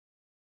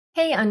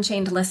Hey,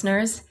 Unchained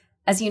listeners.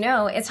 As you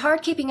know, it's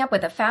hard keeping up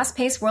with the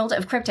fast-paced world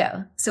of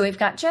crypto, so we've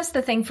got just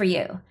the thing for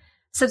you.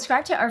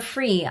 Subscribe to our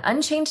free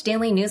Unchained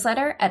daily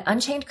newsletter at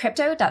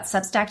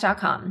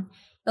unchainedcrypto.substack.com.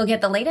 You'll get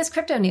the latest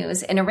crypto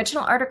news and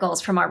original articles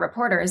from our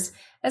reporters,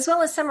 as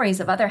well as summaries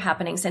of other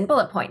happenings and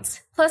bullet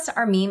points, plus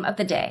our meme of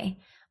the day,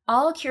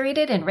 all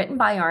curated and written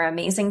by our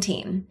amazing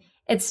team.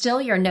 It's still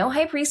your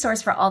no-hype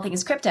resource for all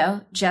things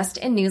crypto, just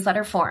in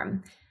newsletter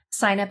form.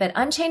 Sign up at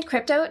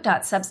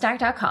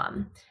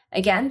unchainedcrypto.substack.com.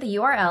 Again, the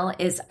URL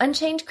is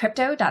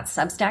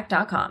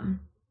unchainedcrypto.substack.com.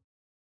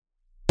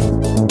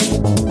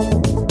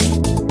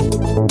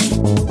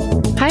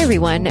 Hi,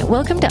 everyone.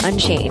 Welcome to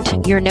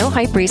Unchained, your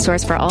no-hype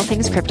resource for all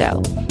things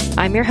crypto.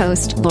 I'm your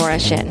host, Laura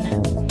Shin.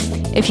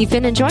 If you've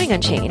been enjoying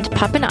Unchained,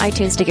 pop into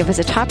iTunes to give us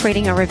a top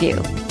rating or review.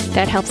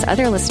 That helps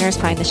other listeners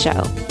find the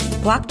show.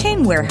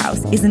 Blockchain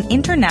Warehouse is an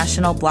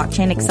international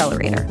blockchain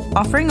accelerator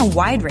offering a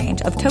wide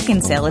range of token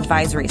sale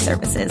advisory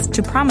services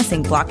to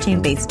promising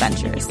blockchain-based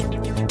ventures.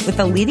 With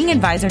a leading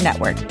advisor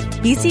network,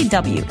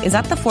 BCW is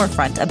at the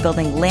forefront of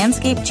building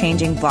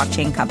landscape-changing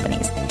blockchain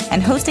companies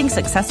and hosting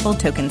successful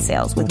token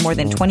sales with more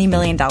than $20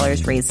 million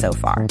raised so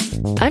far.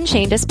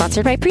 Unchained is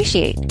sponsored by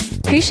Appreciate.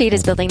 Appreciate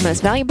is building the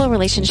most valuable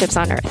relationships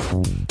on Earth.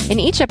 In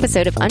each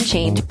episode of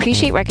Unchained,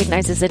 Appreciate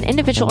recognizes an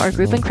individual or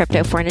group in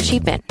crypto for an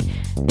achievement.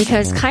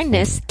 Because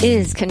kindness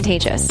is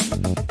contagious.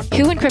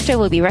 Who in crypto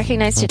will be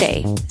recognized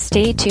today?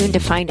 Stay tuned to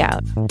find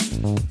out.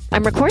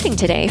 I'm recording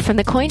today from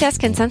the CoinDesk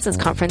Consensus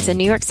Conference in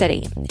New York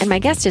City, and my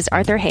guest is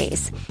Arthur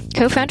Hayes,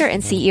 co-founder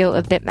and CEO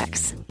of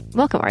BitMEX.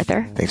 Welcome,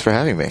 Arthur. Thanks for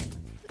having me.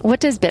 What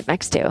does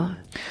BitMEX do?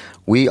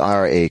 We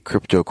are a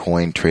crypto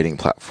coin trading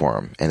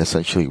platform, and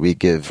essentially we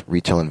give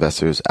retail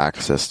investors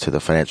access to the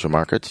financial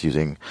markets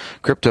using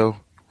crypto,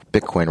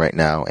 Bitcoin right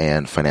now,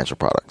 and financial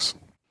products.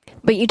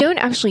 But you don't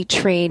actually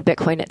trade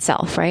Bitcoin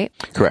itself, right?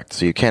 Correct.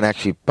 So you can't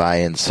actually buy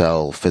and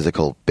sell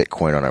physical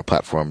Bitcoin on our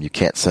platform. You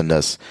can't send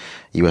us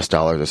US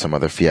dollars or some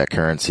other fiat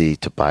currency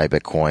to buy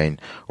Bitcoin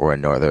or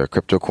another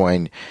crypto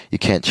coin. You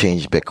can't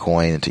change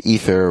Bitcoin into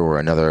Ether or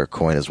another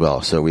coin as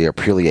well. So we are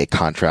purely a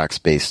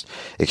contracts-based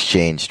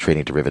exchange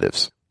trading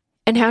derivatives.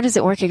 And how does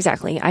it work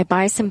exactly? I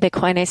buy some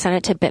Bitcoin, I send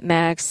it to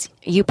BitMEX,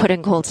 you put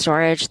in cold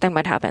storage, then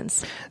what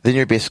happens? Then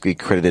you're basically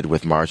credited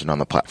with margin on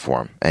the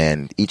platform.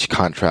 And each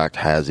contract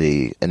has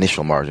a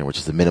initial margin, which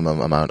is the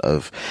minimum amount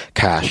of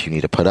cash you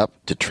need to put up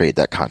to trade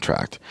that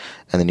contract.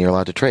 And then you're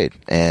allowed to trade.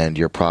 And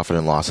your profit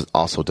and loss is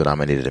also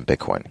denominated in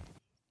Bitcoin.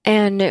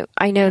 And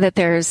I know that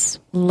there's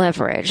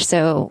leverage.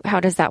 So how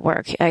does that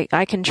work?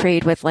 I can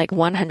trade with like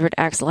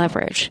 100x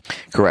leverage.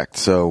 Correct.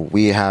 So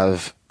we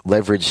have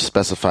leverage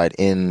specified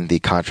in the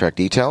contract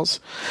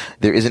details.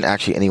 There isn't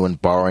actually anyone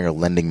borrowing or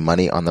lending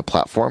money on the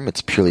platform.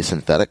 It's purely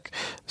synthetic.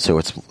 So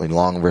it's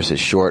long versus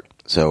short.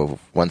 So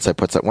one side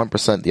puts at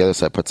 1%, the other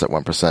side puts at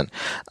 1%.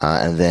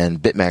 And then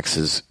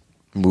BitMEX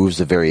moves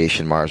the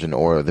variation margin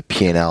or the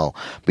P&L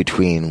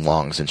between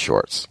longs and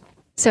shorts.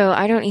 So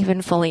I don't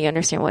even fully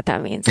understand what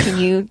that means. Can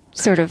you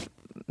sort of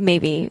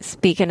maybe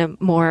speak in a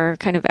more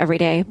kind of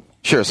everyday?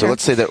 Sure. So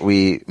let's say that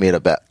we made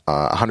a bet,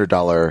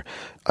 $100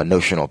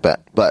 notional bet,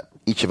 but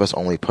each of us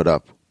only put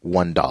up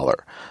 $1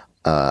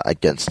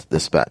 against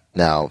this bet.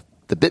 Now,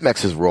 the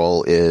BitMEX's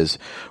role is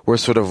we're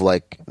sort of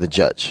like the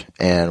judge,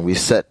 and we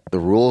set the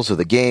rules of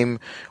the game.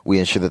 We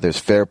ensure that there's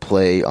fair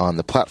play on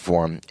the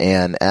platform,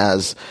 and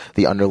as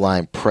the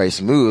underlying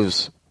price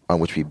moves on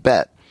which we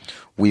bet,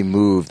 we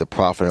move the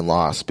profit and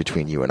loss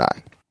between you and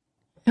I.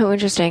 Oh,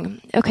 interesting.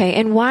 Okay,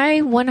 and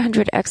why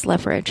 100x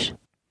leverage?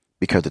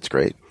 Because it's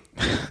great.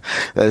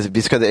 Because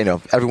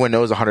everyone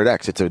knows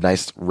 100x. It's a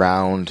nice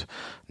round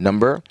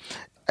number.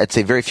 I'd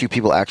say very few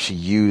people actually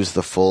use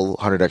the full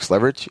 100x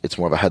leverage. It's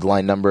more of a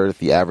headline number.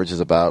 The average is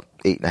about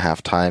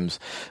 8.5 times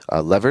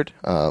levered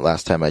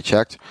last time I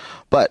checked.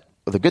 But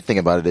the good thing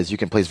about it is you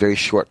can place very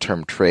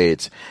short-term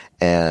trades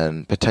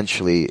and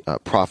potentially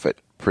profit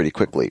pretty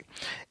quickly.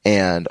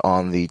 And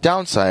on the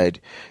downside,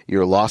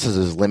 your losses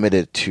is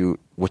limited to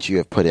what you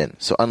have put in.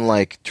 So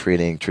unlike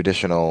trading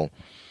traditional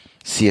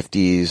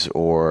CFDs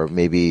or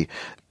maybe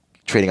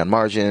trading on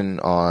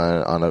margin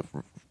on a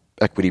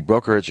equity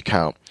brokerage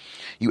account,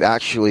 you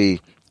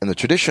actually, in the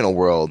traditional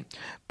world,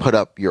 put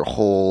up your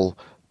whole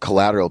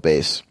collateral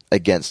base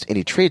against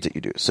any trades that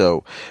you do.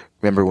 So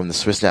remember when the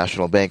Swiss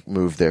National Bank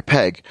moved their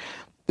peg,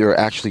 there are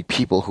actually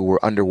people who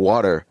were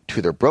underwater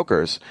to their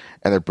brokers,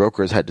 and their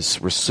brokers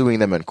were suing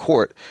them in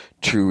court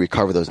to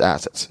recover those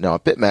assets. Now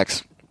at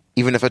BitMEX,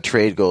 even if a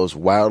trade goes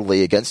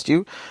wildly against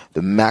you,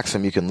 the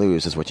maximum you can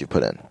lose is what you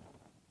put in.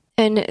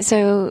 And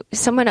so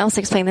someone else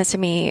explained this to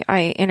me.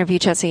 I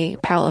interviewed Jesse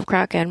Powell of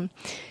Kraken.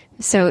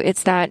 So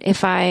it's that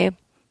if I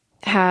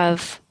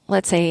have,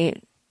 let's say,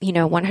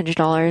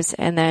 $100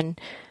 and then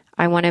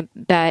I want to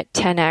bet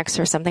 10x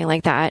or something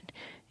like that,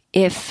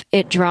 if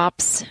it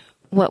drops,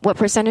 what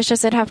percentage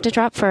does it have to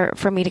drop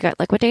for me to get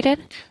liquidated?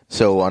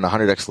 So on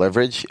 100x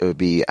leverage, it would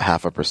be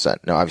 0.5%.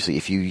 Now, obviously,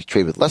 if you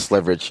trade with less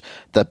leverage,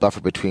 that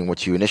buffer between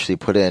what you initially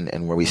put in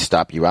and where we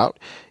stop you out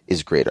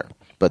is greater.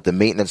 but the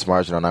maintenance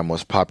margin on our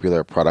most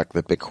popular product,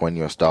 the Bitcoin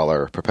US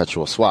dollar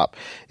perpetual swap,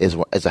 is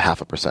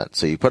 0.5%.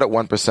 So you put at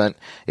 1%.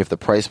 If the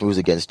price moves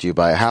against you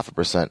by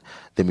 0.5%,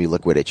 then we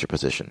liquidate your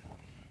position.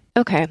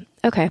 Okay.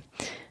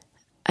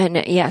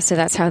 And yeah, so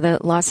that's how the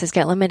losses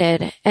get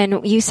limited.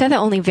 And you said that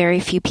only very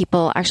few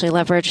people actually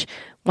leverage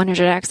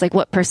 100x. Like,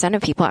 what percent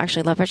of people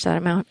actually leverage that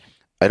amount?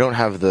 I don't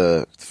have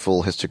the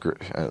full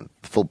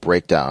full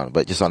breakdown,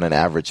 but just on an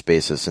average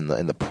basis in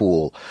the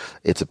pool,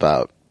 it's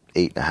about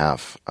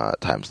 8.5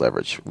 times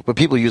leverage. What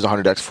people use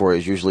 100x for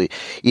is usually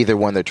either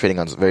when they're trading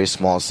on very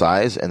small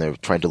size and they're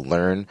trying to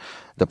learn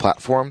the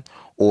platform,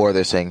 or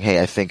they're saying,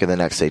 hey, I think in the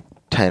next, say,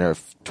 10 or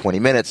 20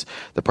 minutes,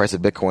 the price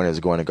of Bitcoin is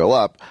going to go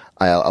up.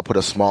 I'll put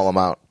a small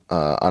amount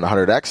on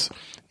 100x,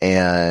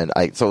 and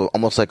so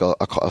almost like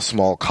a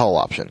small call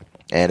option.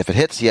 And if it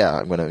hits,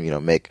 I'm going to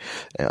make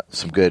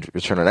some good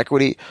return on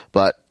equity.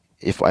 But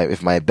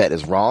if my bet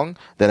is wrong,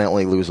 then I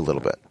only lose a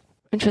little bit.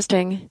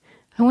 Interesting.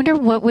 I wonder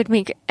what would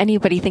make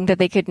anybody think that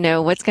they could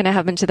know what's going to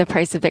happen to the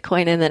price of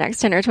Bitcoin in the next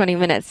 10 or 20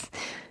 minutes.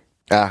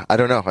 I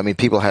don't know. I mean,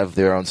 people have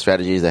their own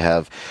strategies. They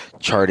have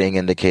charting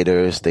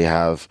indicators. They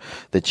have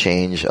the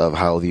change of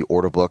how the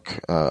order book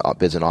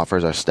bids and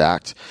offers are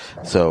stacked.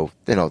 So,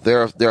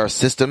 there are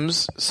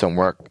systems. Some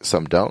work,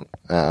 some don't.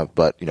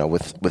 But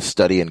with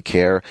study and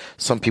care,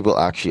 some people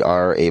actually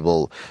are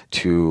able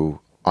to,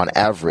 on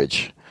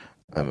average,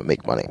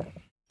 make money.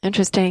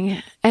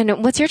 Interesting.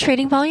 And what's your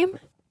trading volume?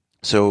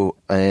 So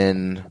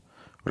in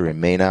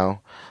May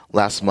now?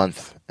 Last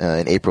month,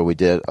 in April, we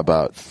did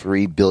about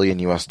 $3 billion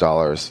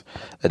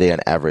a day on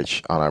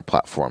average on our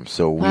platform.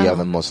 So we are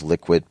the most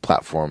liquid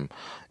platform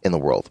in the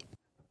world.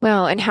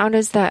 Well, and how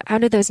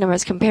do those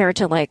numbers compare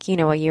to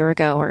a year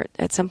ago or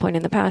at some point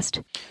in the past?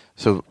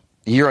 So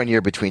year on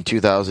year between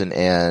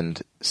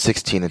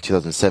 2016 and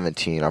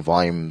 2017, our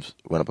volumes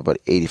went up about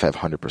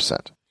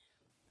 8,500%.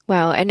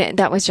 Wow. And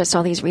that was just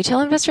all these retail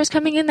investors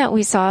coming in that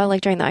we saw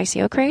during the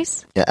ICO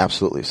craze? Yeah,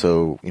 absolutely.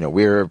 So,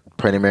 we're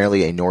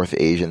primarily a North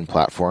Asian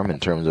platform in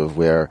terms of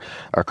where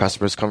our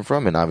customers come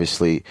from. And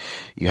obviously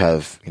you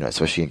have,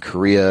 especially in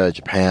Korea,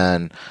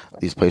 Japan,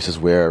 these places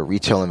where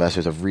retail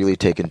investors have really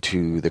taken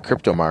to the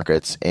crypto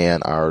markets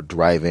and are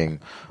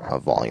driving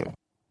volume.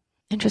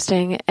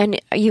 Interesting.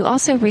 And you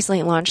also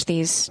recently launched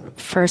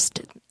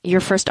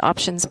your first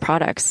options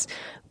products.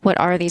 What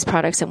are these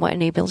products and what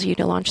enables you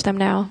to launch them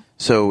now?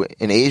 So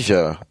in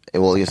Asia,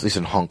 well, at least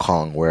in Hong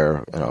Kong,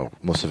 where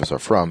most of us are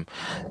from,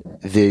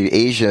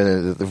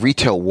 the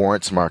retail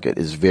warrants market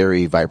is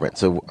very vibrant.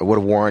 So what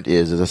a warrant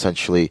is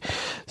essentially,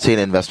 say, an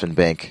investment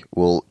bank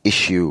will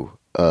issue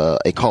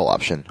a call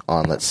option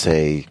on, let's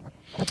say,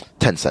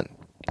 Tencent,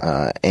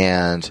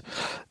 and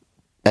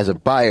as a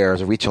buyer,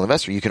 as a retail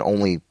investor, you can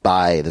only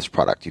buy this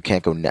product. You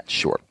can't go net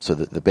short. So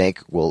the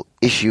bank will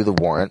issue the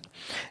warrant,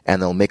 and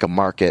they'll make a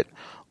market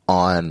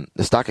on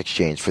the stock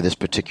exchange for this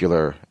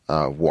particular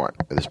warrant,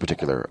 or this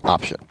particular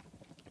option.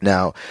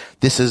 Now,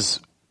 this is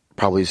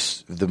probably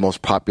the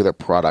most popular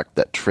product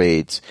that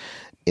trades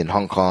in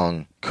Hong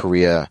Kong,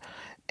 Korea,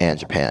 and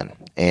Japan.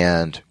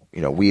 And,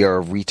 we are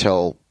a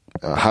retail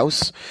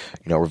house.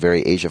 We're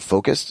very Asia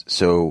focused.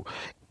 So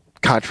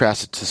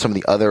contrasted to some of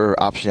the other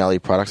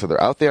optionality products that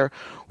are out there,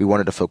 we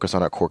wanted to focus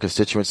on our core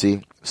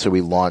constituency. So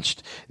we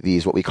launched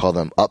these, what we call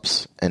them,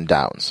 ups and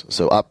downs.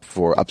 So up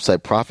for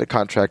upside profit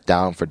contract,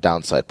 down for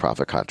downside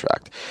profit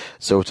contract.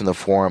 So it's in the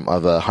form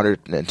of a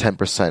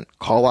 110%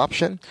 call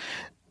option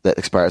that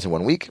expires in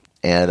 1 week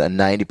and a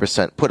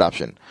 90% put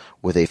option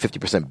with a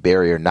 50%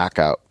 barrier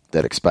knockout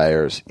that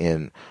expires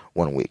in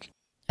 1 week.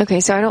 Okay,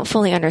 so I don't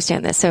fully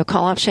understand this. So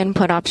call option,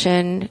 put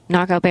option,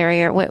 knockout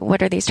barrier,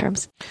 what are these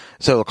terms?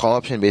 So a call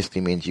option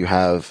basically means you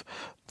have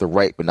the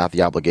right but not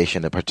the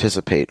obligation to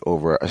participate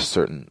over a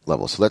certain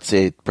level. So let's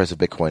say the price of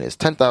Bitcoin is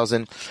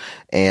 10,000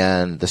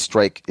 and the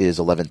strike is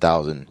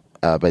 11,000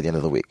 by the end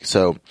of the week.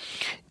 So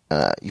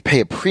you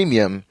pay a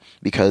premium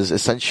because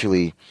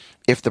essentially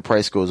if the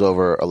price goes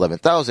over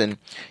 11,000,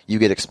 you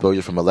get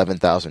exposure from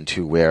 11,000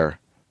 to where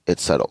it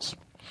settles.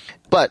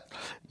 But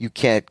you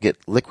can't get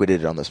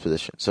liquidated on this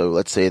position. So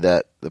let's say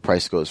that the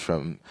price goes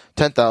from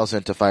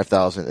 10,000 to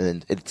 5,000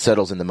 and it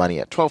settles in the money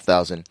at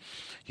 12,000.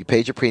 You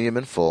paid your premium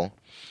in full.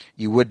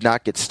 You would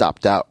not get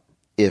stopped out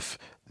if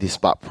the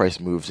spot price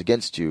moves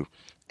against you.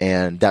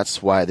 And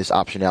that's why this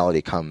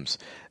optionality comes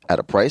at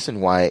a price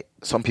and why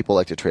some people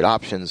like to trade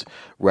options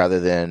rather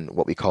than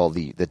what we call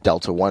the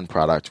Delta One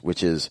product,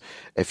 which is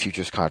a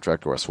futures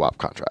contract or a swap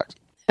contract.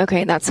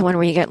 Okay, that's the one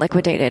where you get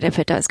liquidated if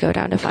it does go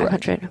down to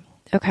 500. Correct.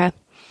 Okay.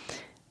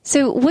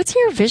 So what's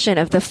your vision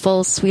of the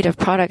full suite of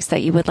products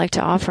that you would like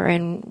to offer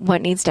and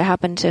what needs to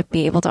happen to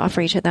be able to offer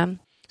each of them?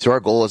 So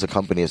our goal as a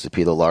company is to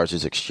be the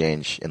largest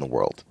exchange in the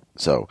world.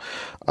 So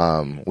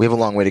we have a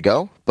long way to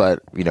go,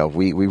 but we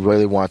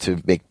really want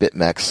to make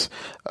BitMEX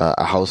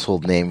a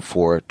household name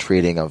for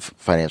trading of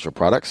financial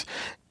products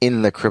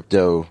in the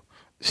crypto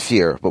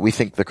sphere. But we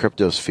think the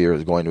crypto sphere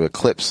is going to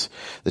eclipse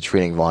the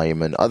trading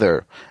volume in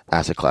other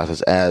asset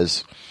classes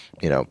as,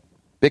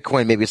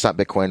 Bitcoin, maybe it's not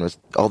Bitcoin,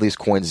 all these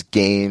coins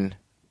gain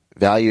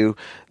value,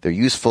 they're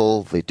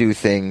useful, they do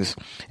things,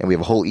 and we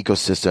have a whole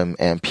ecosystem,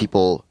 and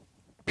people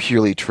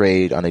purely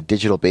trade on a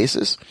digital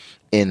basis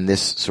in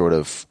this sort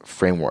of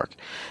framework.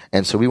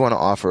 And so we want to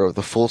offer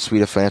the full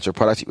suite of financial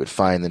products you would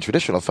find in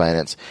traditional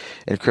finance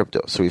in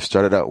crypto. So we've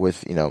started out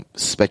with,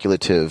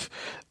 speculative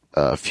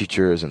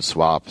futures and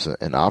swaps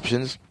and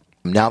options.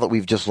 Now that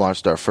we've just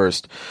launched our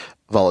first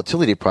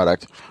volatility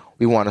product,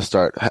 we want to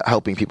start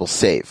helping people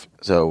save.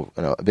 So,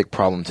 a big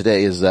problem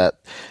today is that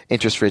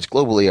interest rates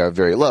globally are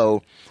very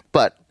low,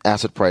 but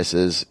asset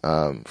prices,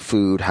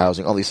 food,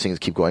 housing, all these things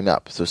keep going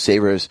up. So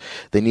savers,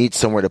 they need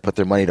somewhere to put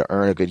their money to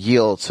earn a good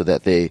yield so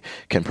that they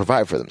can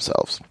provide for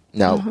themselves.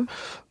 Now,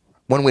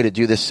 one way to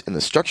do this in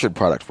the structured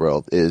product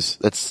world is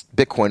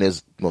Bitcoin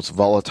is the most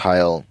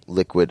volatile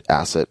liquid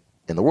asset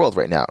in the world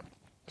right now.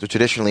 So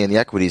traditionally in the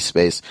equities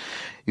space,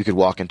 you could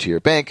walk into your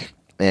bank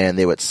and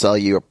they would sell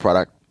you a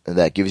product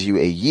that gives you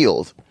a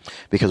yield,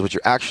 because what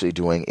you're actually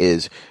doing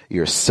is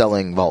you're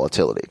selling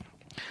volatility.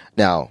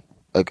 Now,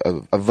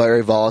 a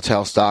very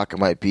volatile stock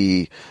might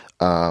be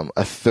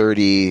a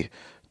 30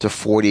 to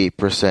 40%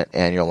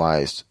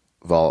 annualized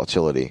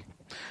volatility.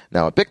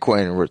 Now, at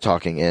Bitcoin, we're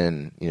talking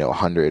in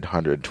 100,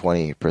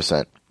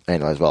 120%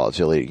 annualized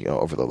volatility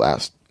over the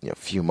last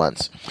few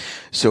months.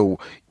 So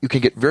you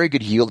can get very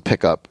good yield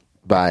pickup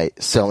by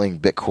selling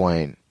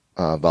Bitcoin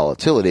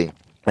volatility,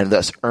 and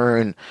thus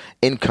earn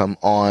income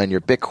on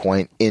your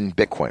Bitcoin in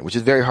Bitcoin, which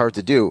is very hard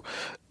to do,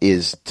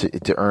 is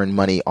to earn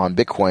money on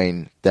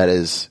Bitcoin that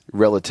is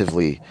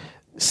relatively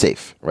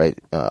safe, right?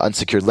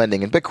 Unsecured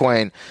lending in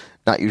Bitcoin,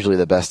 not usually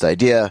the best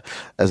idea,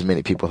 as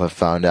many people have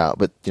found out.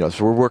 But,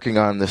 so we're working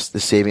on the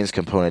savings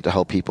component to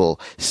help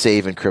people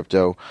save in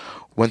crypto.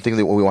 One thing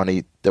that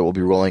we'll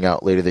be rolling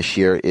out later this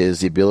year is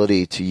the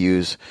ability to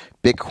use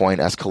Bitcoin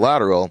as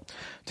collateral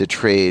to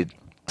trade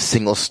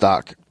single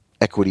stock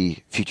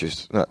equity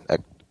futures,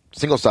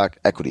 single stock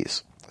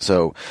equities.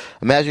 So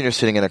imagine you're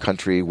sitting in a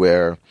country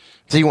where,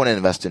 say you want to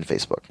invest in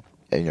Facebook,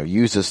 and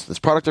use this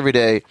product every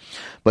day,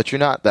 but you're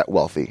not that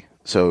wealthy.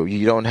 So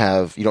you don't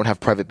have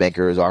private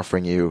bankers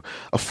offering you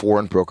a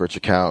foreign brokerage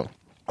account,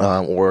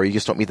 or you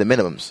just don't meet the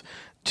minimums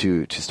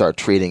to start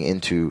trading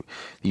into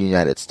the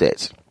United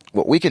States.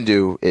 What we can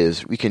do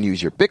is we can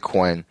use your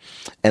Bitcoin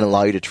and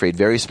allow you to trade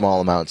very small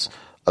amounts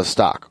of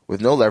stock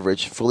with no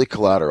leverage, fully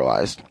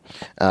collateralized.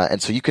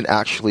 And so you can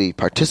actually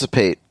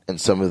participate in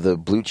some of the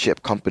blue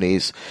chip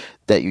companies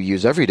that you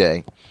use every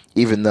day,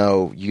 even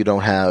though you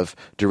don't have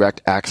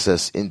direct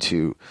access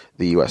into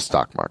the U.S.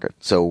 stock market.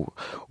 So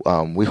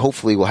we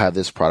hopefully will have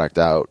this product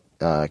out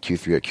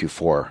Q3 or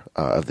Q4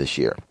 of this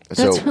year.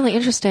 That's really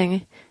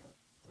interesting.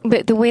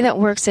 But the way that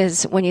works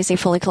is when you say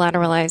fully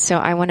collateralized, so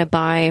I want to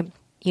buy,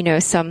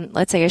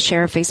 let's say a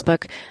share of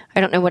Facebook.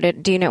 I don't know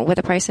do you know what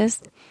the price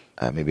is?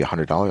 Maybe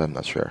 $100. I'm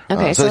not sure.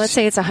 Okay, so let's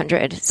say it's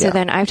 $100. So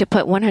then I have to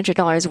put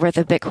 $100 worth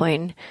of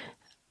Bitcoin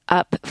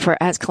up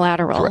as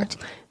collateral. Correct.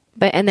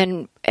 And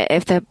then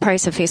if the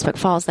price of Facebook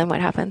falls, then what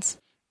happens?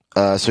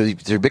 So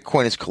your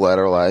Bitcoin is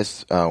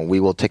collateralized. We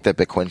will take that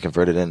Bitcoin,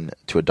 convert it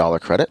into a dollar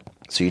credit.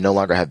 So you no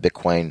longer have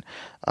Bitcoin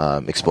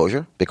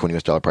exposure, Bitcoin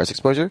US dollar price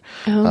exposure.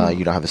 Oh.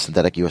 You don't have a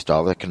synthetic US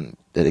dollar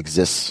that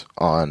exists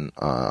on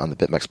the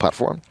BitMEX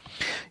platform.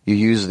 You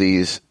use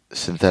these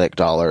synthetic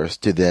dollars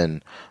to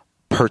then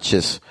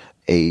purchase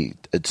a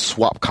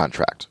swap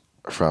contract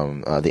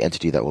from the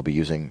entity that we'll be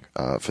using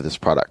for this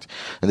product.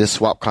 And this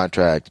swap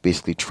contract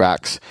basically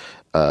tracks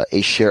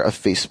a share of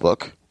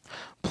Facebook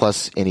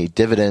plus any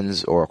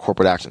dividends or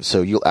corporate actions.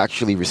 So you'll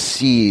actually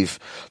receive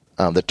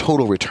the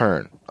total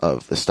return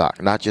of the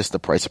stock, not just the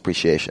price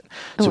appreciation.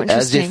 So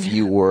as if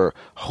you were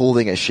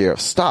holding a share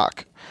of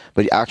stock,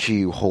 but actually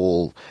you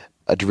hold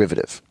a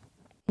derivative.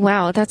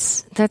 Wow,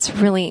 that's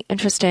really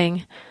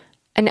interesting.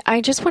 And I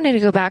just wanted to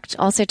go back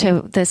also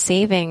to the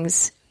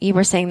savings. You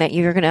were saying that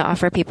you're going to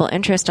offer people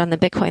interest on the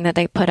Bitcoin that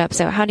they put up.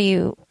 So how do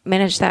you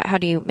manage that? How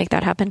do you make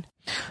that happen?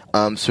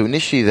 So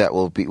initially that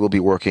we'll be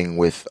working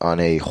with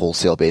on a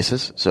wholesale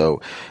basis.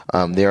 So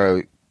there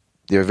are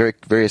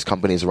various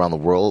companies around the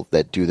world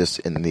that do this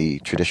in the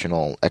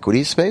traditional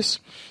equities space,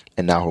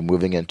 and now we're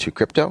moving into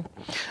crypto.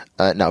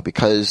 Now,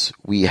 because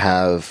we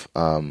have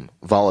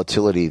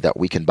volatility that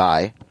we can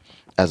buy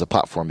as a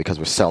platform, because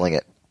we're selling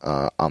it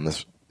on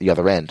the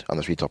other end on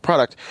this retail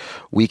product,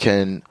 we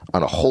can,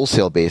 on a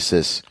wholesale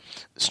basis,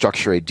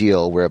 structure a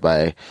deal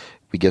whereby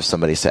we give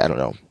somebody, say,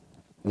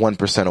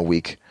 1% a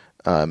week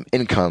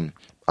income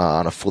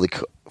on a fully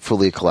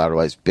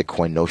collateralized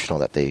Bitcoin notional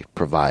that they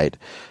provide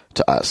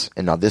to us.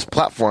 And now this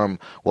platform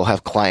will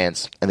have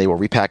clients, and they will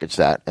repackage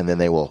that, and then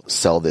they will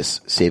sell this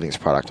savings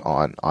product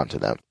onto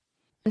them.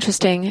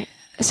 Interesting.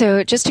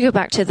 So just to go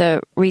back to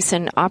the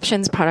recent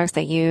options products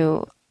that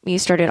you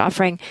started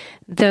offering,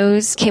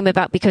 those came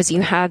about because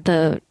you had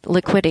the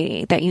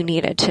liquidity that you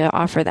needed to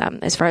offer them,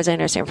 as far as I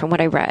understand from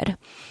what I read.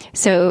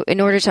 So in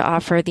order to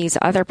offer these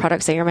other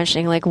products that you're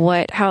mentioning, like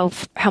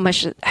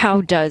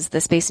how does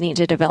the space need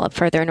to develop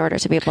further in order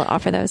to be able to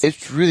offer those?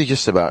 It's really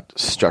just about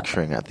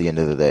structuring at the end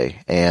of the day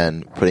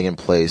and putting in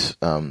place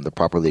the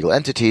proper legal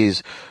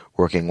entities,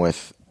 working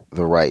with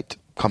the right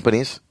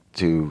companies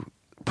to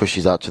push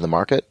these out to the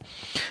market.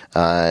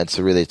 And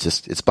so really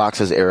it's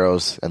boxes,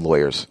 arrows, and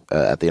lawyers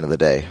at the end of the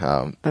day,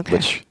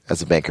 which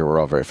as a banker, we're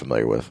all very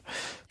familiar with.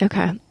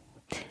 Okay.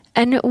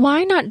 And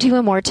why not do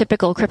a more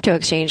typical crypto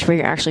exchange where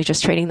you're actually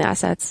just trading the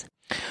assets?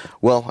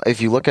 Well,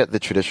 if you look at the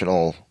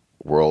traditional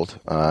world,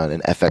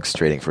 in FX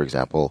trading, for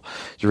example,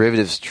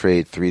 derivatives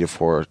trade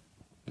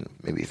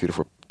maybe $3 to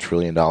 $4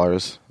 trillion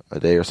a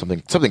day or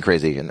something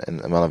crazy in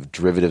the amount of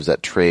derivatives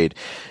that trade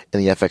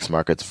in the FX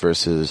markets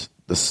versus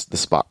the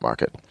spot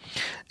market.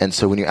 And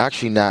so when you're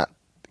actually not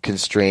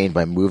constrained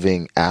by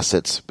moving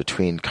assets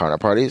between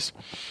counterparties,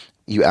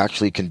 you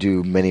actually can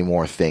do many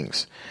more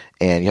things.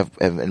 And you have,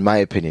 in my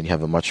opinion, you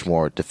have a much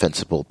more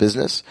defensible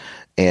business,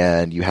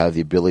 and you have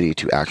the ability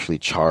to actually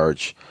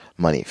charge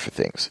money for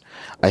things.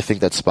 I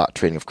think that spot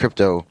trading of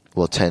crypto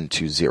will tend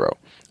to zero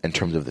in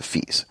terms of the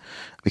fees,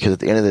 because at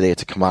the end of the day,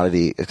 it's a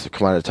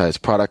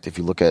commoditized product. If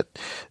you look at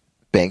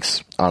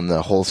banks on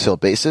the wholesale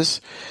basis,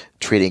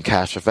 trading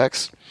cash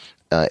FX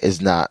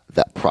is not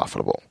that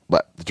profitable.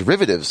 But the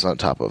derivatives on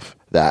top of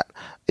that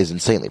is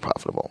insanely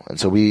profitable. And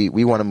so we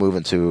want to move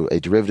into a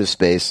derivative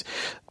space,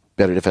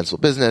 better defensible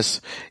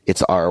business.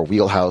 It's our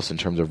wheelhouse in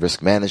terms of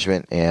risk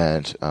management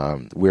and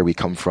where we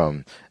come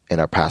from in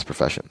our past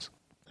professions.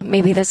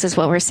 Maybe this is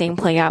what we're seeing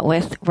play out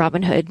with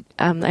Robinhood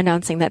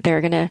announcing that they're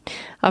going to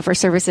offer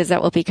services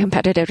that will be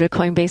competitive to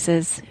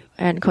Coinbase's.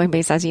 And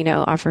Coinbase, as you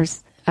know,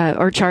 offers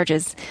or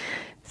charges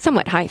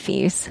somewhat high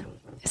fees.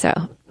 So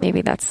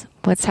maybe that's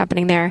what's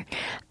happening there.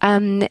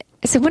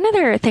 So one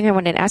other thing I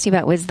wanted to ask you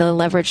about was the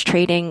leverage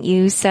trading.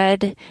 You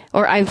said,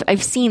 or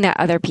I've seen that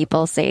other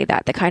people say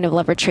that the kind of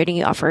leverage trading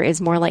you offer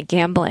is more like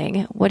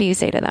gambling. What do you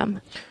say to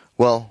them?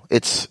 Well,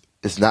 it's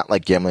not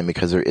like gambling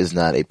because there is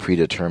not a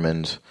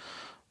predetermined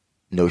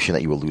notion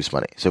that you will lose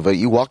money. So if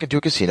you walk into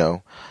a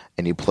casino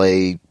and you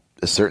play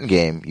a certain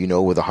game, you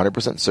know with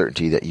 100%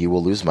 certainty that you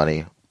will lose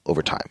money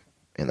over time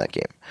in that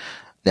game.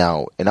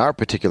 Now, in our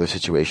particular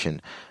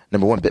situation,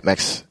 number one,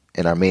 BitMEX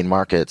in our main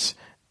markets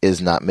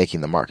is not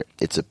making the market.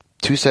 It's a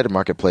two-sided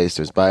marketplace.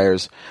 There's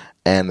buyers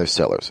and there's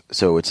sellers.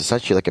 So it's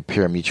essentially like a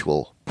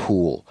pari-mutuel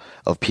pool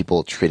of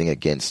people trading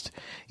against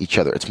each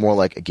other. It's more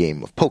like a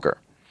game of poker.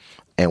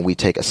 And we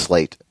take a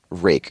slight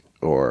rake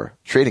or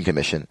trading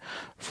commission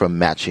from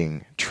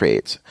matching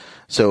trades.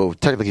 So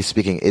technically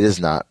speaking, it is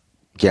not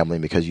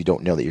gambling because you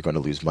don't know that you're going to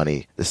lose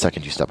money the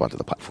second you step onto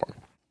the platform.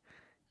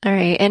 All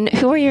right. And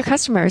who are your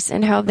customers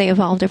and how have they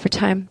evolved over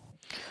time?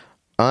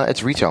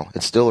 It's retail.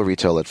 It's still a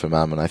retail-led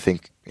phenomenon. I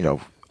think,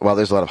 while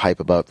there's a lot of hype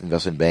about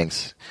investment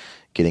banks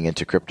getting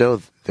into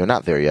crypto, they're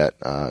not there yet.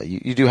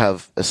 You do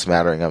have a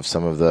smattering of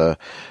some of the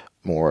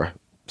more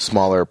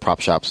smaller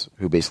prop shops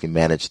who basically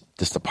manage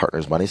just the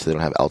partner's money, so they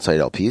don't have outside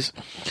LPs,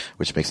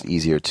 which makes it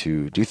easier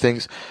to do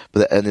things.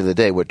 But at the end of the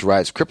day, what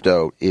drives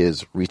crypto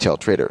is retail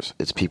traders.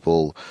 It's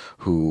people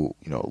who,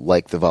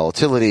 like the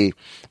volatility,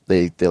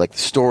 they like the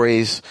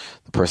stories,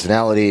 the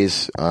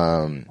personalities,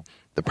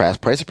 the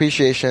price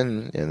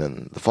appreciation, and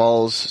then the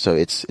falls. So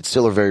it's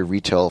still a very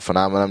retail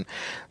phenomenon.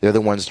 They're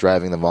the ones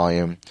driving the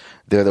volume.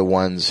 They're the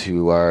ones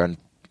who are on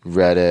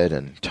Reddit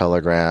and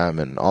Telegram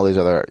and all these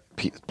other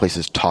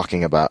places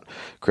talking about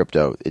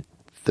crypto.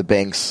 The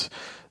banks,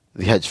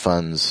 the hedge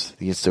funds,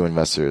 the institutional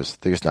investors,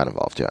 they're just not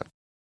involved yet.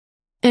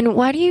 And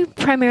why do you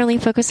primarily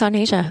focus on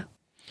Asia?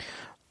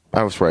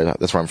 That's where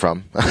I'm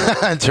from.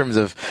 In terms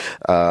of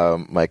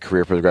my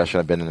career progression,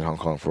 I've been in Hong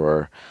Kong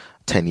for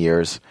 10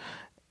 years.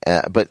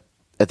 But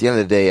at the end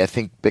of the day, I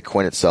think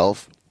Bitcoin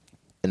itself,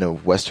 in a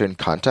Western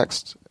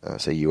context,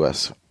 say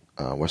U.S.,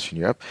 Western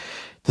Europe,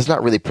 does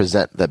not really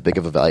present that big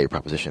of a value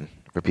proposition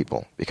for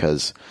people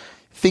because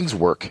things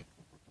work.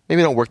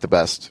 Maybe don't work the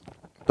best,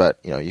 but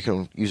you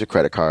can use a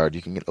credit card,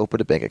 you can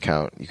open a bank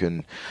account, you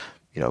can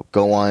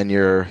go on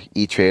your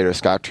E-Trade or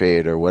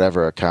Scottrade or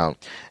whatever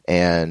account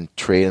and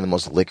trade in the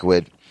most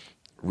liquid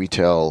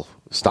retail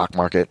stock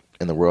market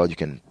in the world. You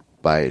can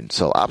buy and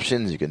sell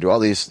options, you can do all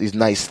these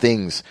nice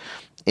things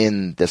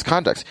in this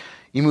context.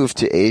 You move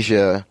to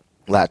Asia,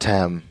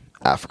 LATAM,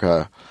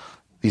 Africa,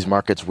 these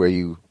markets where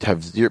you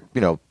have your,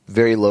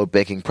 very low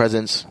banking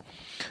presence,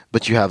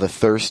 but you have a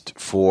thirst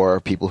for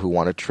people who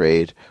want to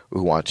trade,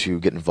 who want to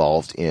get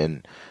involved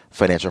in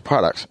financial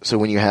products. So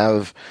when you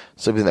have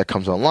something that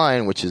comes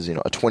online, which is, a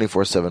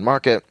 24/7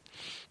 market,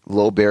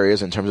 low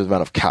barriers in terms of the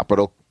amount of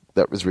capital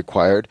that was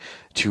required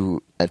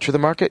to enter the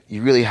market,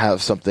 you really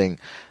have something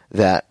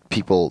that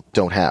people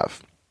don't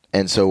have.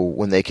 And so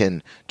when they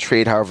can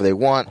trade however they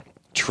want,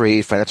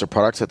 trade financial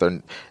products that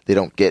they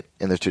don't get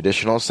in the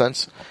traditional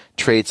sense,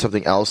 trade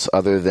something else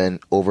other than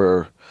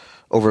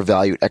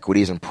overvalued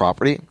equities and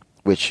property,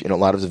 which in a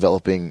lot of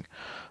developing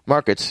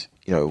markets,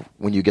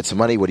 when you get some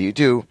money, what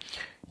do?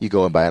 You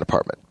go and buy an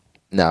apartment.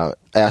 Now,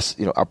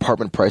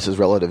 apartment prices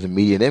relative to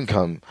median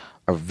income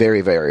are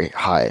very, very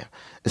high,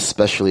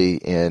 especially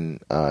in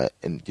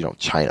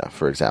China,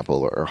 for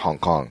example, or Hong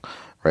Kong,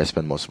 where I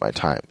spend most of my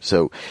time.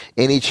 So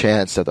any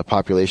chance that the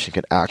population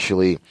can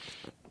actually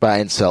buy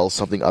and sell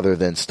something other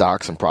than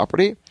stocks and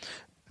property,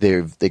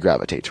 they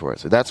gravitate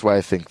towards. So that's why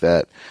I think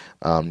that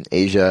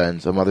Asia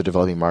and some other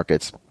developing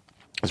markets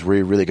is where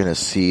you're really going to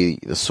see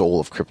the soul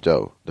of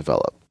crypto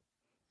develop.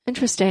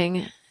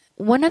 Interesting.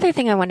 One other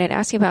thing I wanted to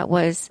ask you about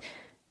was,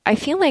 I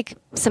feel like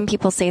some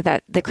people say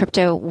that the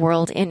crypto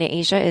world in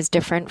Asia is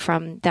different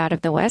from that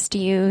of the West. Do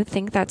you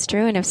think that's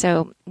true? And if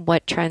so,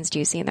 what trends do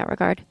you see in that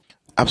regard?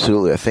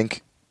 Absolutely. I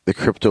think the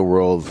crypto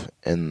world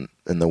in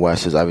the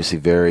West is obviously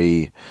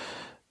very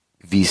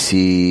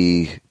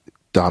VC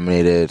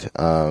dominated.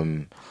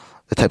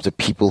 The types of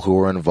people who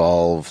are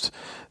involved,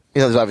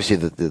 there's obviously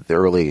the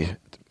early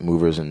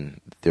movers,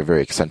 and they're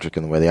very eccentric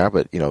in the way they are.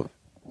 But you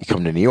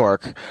come to New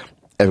York,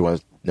 everyone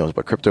knows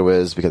what crypto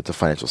is because it's a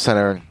financial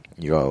center.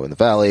 You go in the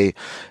Valley,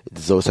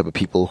 it's those type of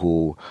people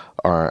who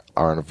are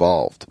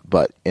involved.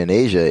 But in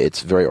Asia,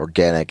 it's very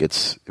organic.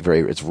 It's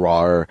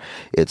raw.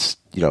 It's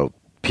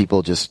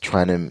people just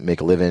trying to make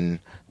a living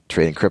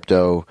trading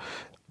crypto,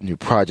 new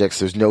projects.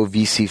 There's no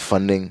VC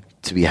funding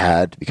to be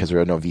had because there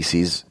are no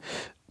VCs,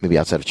 maybe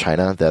outside of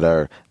China, that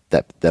are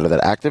that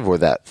active or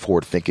that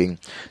forward thinking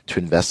to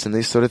invest in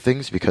these sort of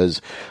things,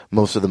 because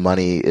most of the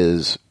money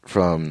is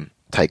from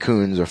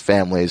tycoons or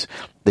families.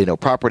 They know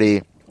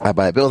property. I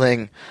buy a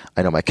building.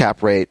 I know my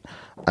cap rate.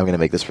 I'm going to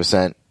make this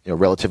percent,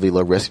 relatively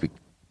low risk.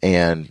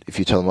 And if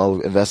you tell them, oh,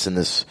 invest in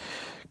this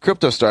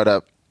crypto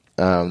startup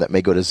that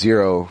may go to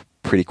zero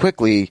pretty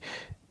quickly,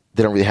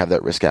 they don't really have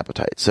that risk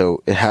appetite.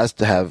 So it has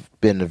to have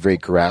been a very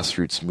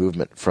grassroots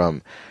movement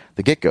from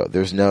the get-go.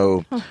 There's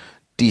no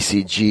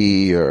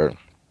DCG or...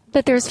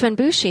 But there's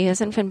Funbushi.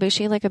 Isn't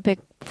Funbushi like a big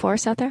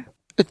force out there?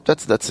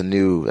 That's a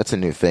new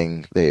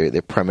thing.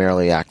 They're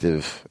primarily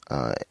active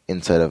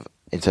inside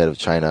of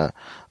China.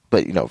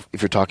 But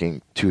if you're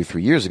talking 2 or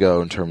 3 years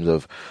ago in terms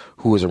of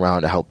who was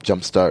around to help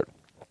jumpstart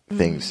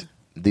things,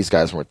 these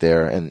guys weren't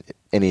there. And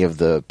any of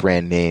the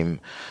brand name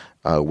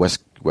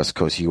West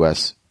Coast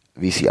U.S.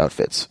 VC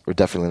outfits were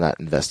definitely not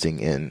investing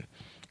in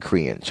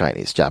Korean,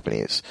 Chinese,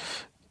 Japanese,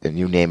 and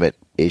you name it,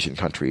 Asian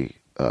country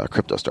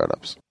crypto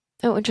startups.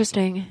 Oh,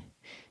 interesting.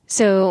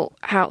 So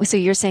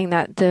you're saying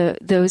that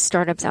those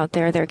startups out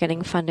there, they're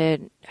getting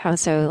funded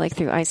like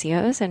through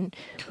ICOs? And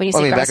when you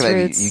say grassroots, back in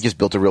the day, you just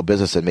built a real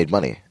business that made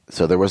money.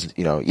 So there wasn't,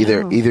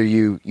 either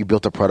you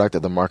built a product that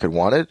the market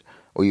wanted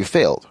or you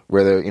failed.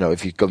 Whether,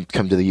 if you come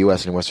to the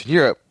US and Western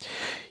Europe,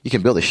 you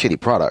can build a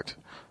shitty product,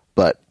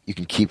 but you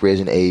can keep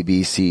raising A,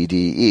 B, C,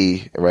 D,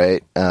 E,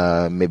 right?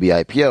 Maybe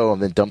IPO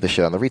and then dump the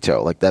shit on the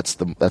retail. Like that's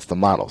the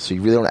model. So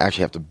you really don't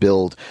actually have to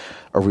build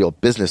a real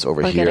business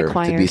over here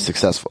to be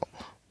successful.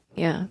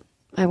 Yeah.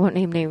 I won't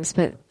name names,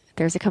 but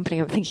there's a company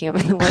I'm thinking of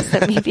in the West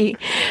that maybe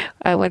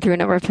went through a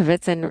number of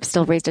pivots and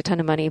still raised a ton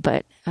of money,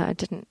 but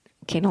didn't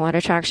gain a lot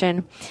of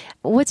traction.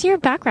 What's your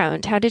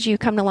background? How did you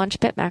come to launch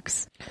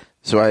BitMEX?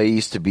 So I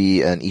used to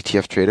be an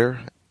ETF trader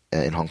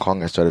in Hong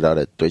Kong. I started out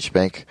at Deutsche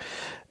Bank,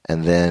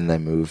 and then I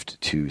moved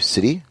to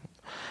Citi.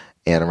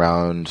 And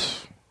around,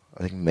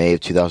 I think, May of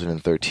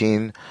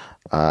 2013,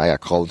 I got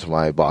called into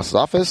my boss's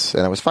office,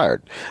 and I was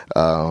fired.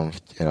 Job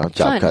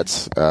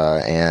cuts.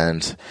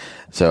 And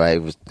so I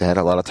had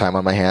a lot of time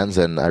on my hands,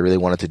 and I really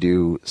wanted to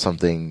do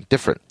something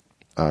different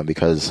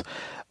because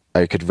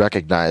I could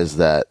recognize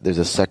that there's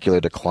a secular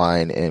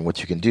decline in what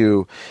you can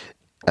do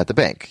at the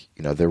bank.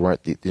 There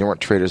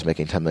weren't traders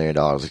making $10 million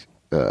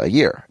a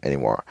year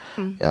anymore.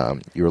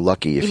 You were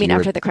lucky if you mean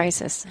after the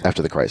crisis.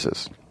 After the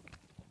crisis.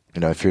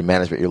 If you're in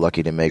management, you're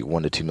lucky to make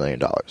 $1 to $2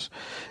 million,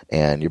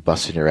 and you're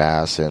busting your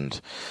ass and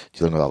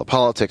dealing with all the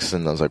politics.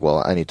 And I was like,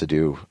 well, I need to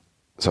do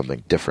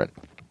something different.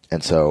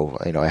 And so,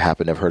 I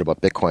happened to have heard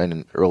about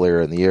Bitcoin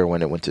earlier in the year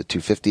when it went to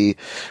 250,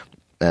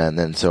 and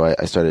then so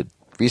I started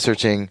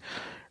researching,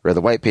 read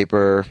the white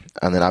paper,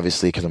 and then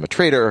obviously because I'm a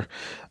trader,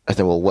 I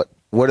thought, well,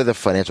 what are the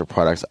financial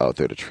products out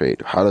there to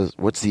trade?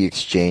 What's the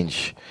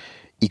exchange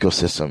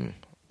ecosystem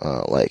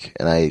like?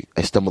 And I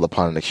stumbled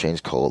upon an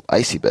exchange called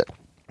IcyBit,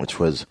 which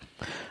was,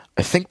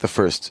 I think, the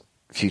first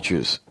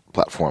futures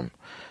platform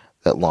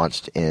that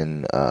launched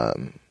in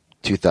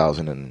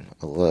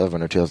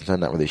 2011 or 2010,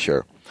 not really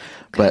sure.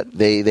 But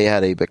they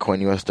had a Bitcoin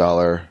US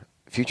dollar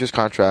futures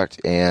contract,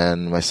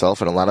 and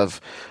myself and a lot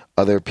of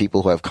other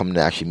people who I've come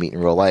to actually meet in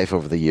real life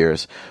over the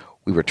years,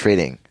 we were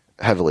trading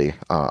heavily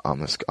on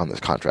this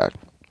contract.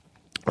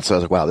 And so I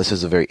was like, wow, this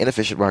is a very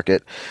inefficient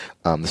market.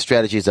 The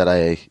strategies that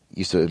I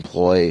used to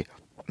employ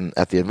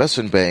at the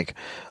investment bank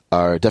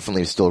are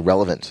definitely still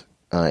relevant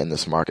in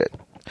this market.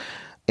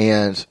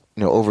 And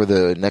over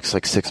the next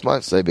 6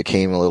 months, I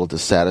became a little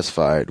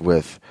dissatisfied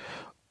with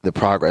the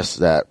progress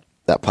that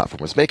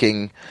platform was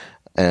making.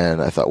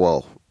 And I thought,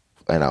 well,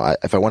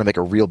 if I want to make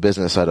a real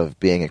business out of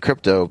being in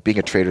crypto, being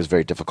a trader is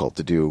very difficult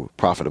to do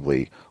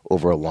profitably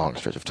over a long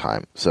stretch of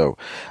time. So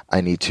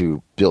I need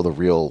to build a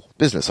real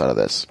business out of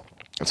this.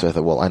 And so I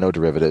thought, well, I know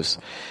derivatives.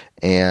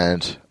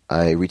 And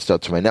I reached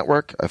out to my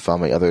network. I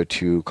found my other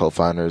two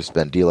co-founders,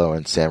 Ben Dilo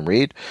and Sam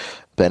Reed.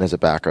 Ben has a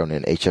background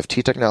in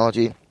HFT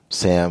technology.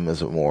 Sam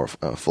is a more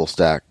full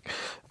stack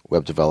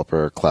web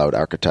developer, cloud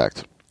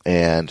architect.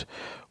 And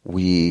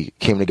we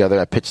came together.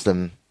 I pitched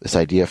them this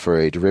idea for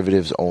a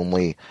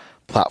derivatives-only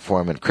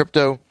platform in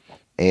crypto,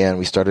 and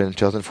we started in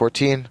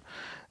 2014.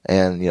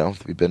 And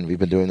we've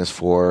been doing this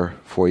for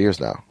 4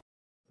 years now.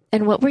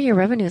 And what were your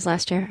revenues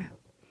last year?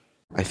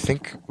 I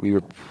think we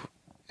were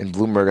in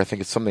Bloomberg. I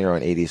think it's something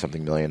around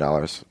 $80-something million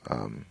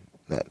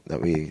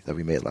that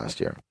we made last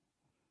year.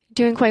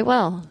 Doing quite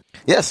well.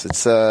 Yes,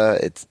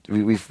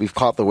 we've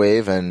caught the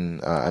wave,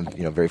 and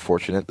I'm very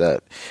fortunate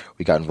that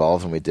we got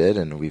involved when we did,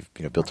 and we've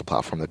built a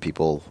platform that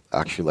people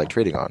actually like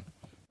trading on.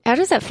 How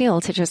does that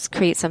feel to just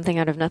create something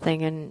out of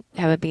nothing and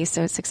have it be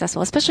so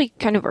successful, especially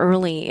kind of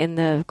early in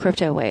the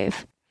crypto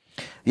wave?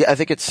 Yeah, I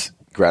think it's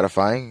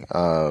gratifying,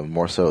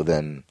 more so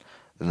than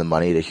the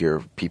money, to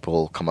hear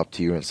people come up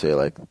to you and say,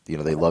 like,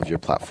 they love your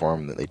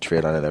platform, that they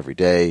trade on it every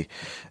day,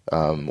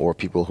 or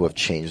people who have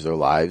changed their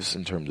lives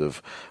in terms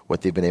of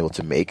what they've been able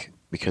to make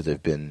because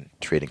they've been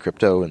trading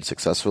crypto and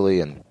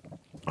successfully. And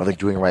I think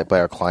doing right by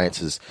our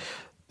clients is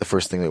the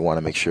first thing we want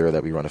to make sure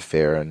that we run a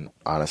fair and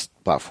honest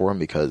platform,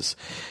 because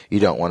you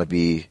don't want to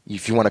be,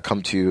 if you want to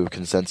come to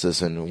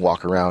consensus and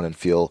walk around and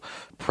feel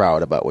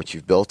proud about what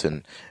you've built,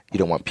 and you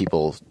don't want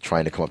people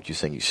trying to come up to you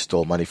saying you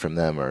stole money from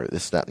them or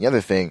this, that, and the other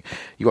thing.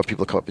 You want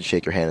people to come up and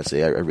shake your hand and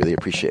say, I really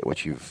appreciate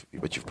what you've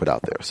put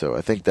out there. So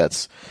I think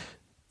that's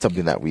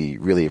something that we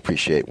really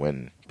appreciate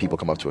when people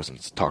come up to us and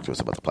talk to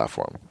us about the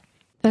platform.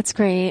 That's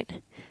great.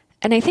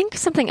 And I think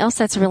something else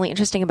that's really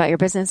interesting about your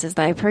business is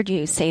that I've heard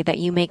you say that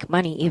you make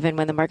money even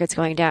when the market's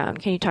going down.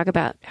 Can you talk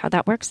about how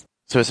that works?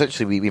 So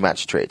essentially we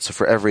match trades. So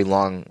for every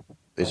long,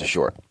 there's a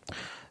short.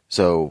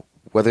 So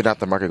whether or not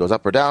the market goes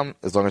up or down,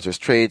 as long as there's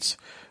trades,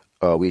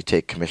 we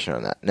take commission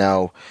on that.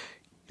 Now,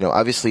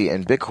 obviously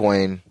in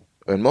Bitcoin,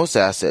 or in most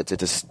assets,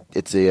 it's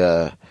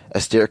a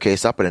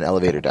staircase up and an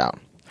elevator down.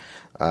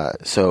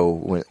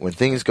 So when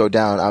things go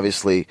down,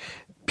 obviously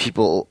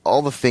people,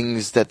 all the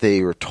things that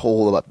they were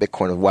told about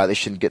Bitcoin of why they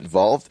shouldn't get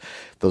involved,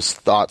 those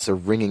thoughts are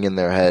ringing in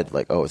their head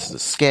like, oh, this is a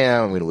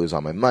scam, I'm going to lose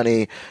all my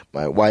money,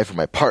 my wife or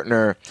my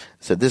partner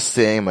said this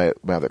thing, my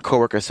other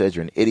coworker said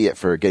you're an idiot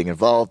for getting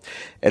involved,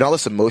 and all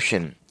this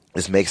emotion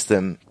just makes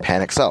them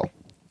panic sell.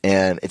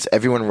 And it's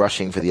everyone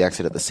rushing for the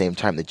exit at the same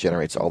time that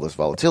generates all this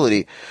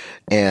volatility.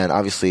 And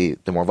obviously,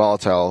 the more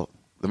volatile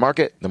the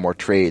market, the more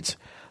trades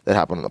that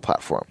happen on the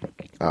platform.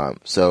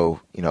 So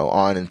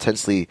on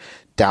intensely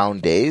down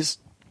days,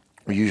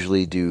 we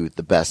usually do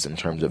the best in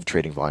terms of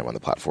trading volume on the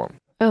platform.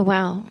 Oh,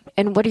 wow.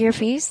 And what are your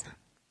fees?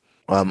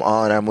 On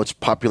our most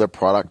popular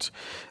product,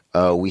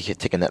 we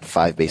take a net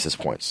 5 basis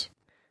points.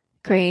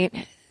 Great.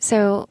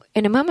 So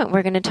in a moment,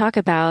 we're going to talk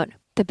about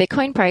the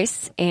Bitcoin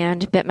price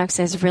and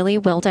BitMEX's really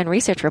well-done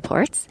research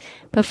reports.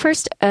 But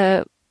first,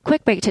 a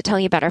quick break to tell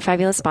you about our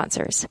fabulous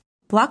sponsors.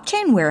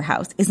 Blockchain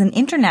Warehouse is an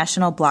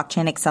international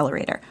blockchain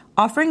accelerator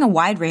offering a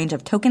wide range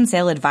of token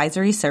sale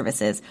advisory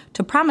services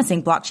to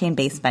promising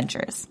blockchain-based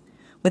ventures.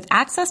 With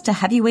access to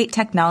heavyweight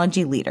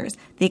technology leaders,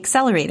 the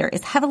accelerator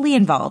is heavily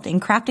involved in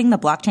crafting the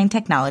blockchain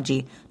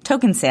technology,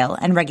 token sale,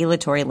 and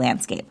regulatory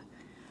landscape.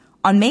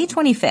 On May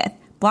 25th,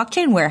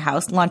 Blockchain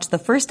Warehouse launched the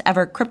first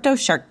ever Crypto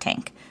Shark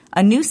Tank,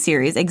 a new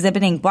series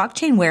exhibiting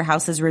Blockchain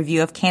Warehouse's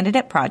review of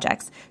candidate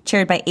projects,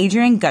 chaired by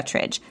Adrian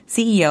Guttridge,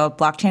 CEO of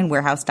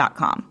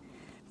BlockchainWarehouse.com.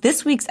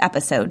 This week's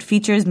episode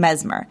features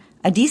Mesmer,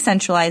 a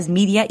decentralized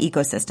media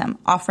ecosystem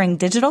offering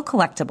digital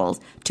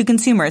collectibles to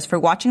consumers for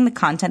watching the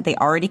content they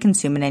already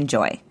consume and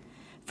enjoy.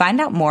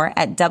 Find out more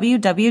at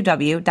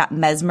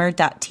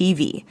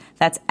www.mesmer.tv.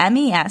 That's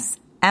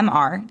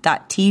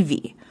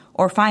MESMR.tv.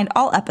 Or find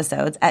all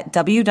episodes at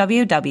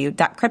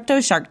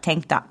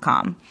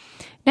www.cryptosharktank.com.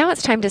 Now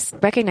it's time to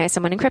recognize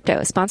someone in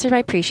crypto, sponsored by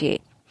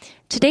Appreciate.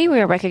 Today we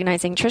are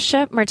recognizing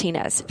Trisha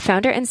Martinez,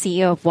 founder and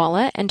CEO of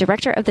Walla and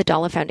director of the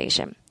Dala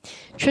Foundation.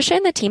 Trisha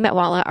and the team at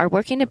Walla are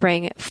working to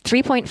bring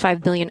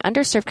 3.5 billion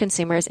underserved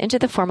consumers into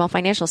the formal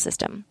financial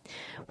system.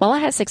 Walla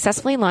has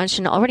successfully launched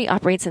and already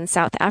operates in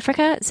South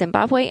Africa,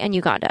 Zimbabwe, and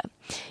Uganda.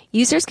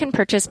 Users can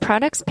purchase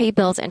products, pay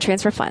bills, and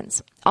transfer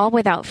funds, all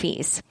without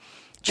fees.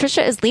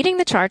 Trisha is leading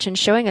the charge and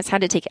showing us how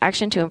to take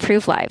action to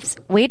improve lives.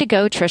 Way to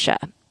go, Trisha.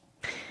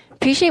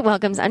 Appreciate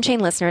welcomes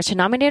Unchained listeners to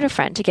nominate a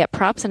friend to get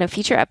props on a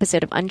future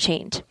episode of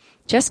Unchained.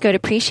 Just go to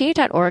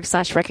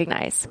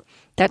appreciate.org/recognize.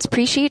 That's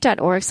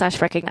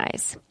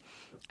appreciate.org/recognize.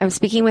 I'm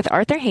speaking with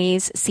Arthur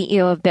Hayes,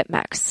 CEO of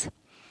BitMEX.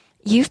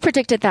 You've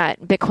predicted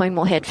that Bitcoin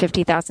will hit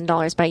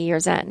 $50,000 by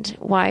year's end.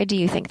 Why do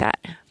you think that?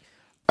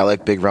 I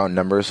like big round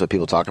numbers, so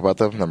people talk about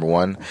them, number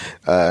one.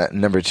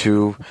 Number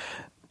two,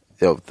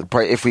 the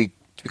price, if we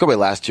go by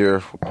last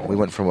year, we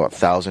went from about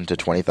 1,000 to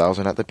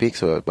 20,000 at the peak,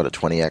 so about a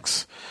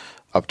 20x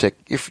uptick.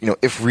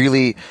 If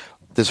really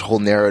this whole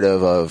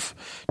narrative of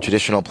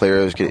traditional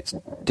players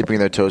dipping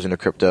their toes into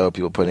crypto,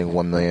 people putting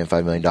 $1 million,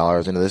 $5 million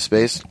into this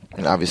space,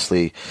 and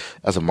obviously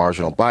as a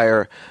marginal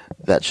buyer,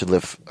 that should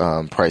lift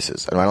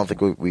prices. And I don't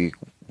think we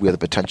have the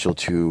potential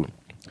to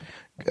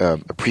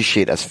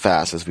appreciate as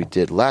fast as we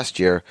did last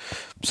year.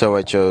 So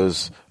I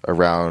chose a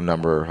round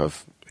number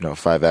of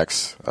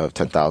 5x of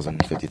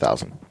 10,000,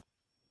 50,000.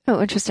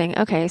 Oh, interesting.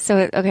 Okay, so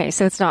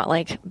it's not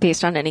like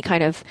based on any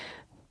kind of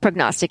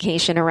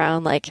prognostication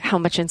around like how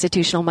much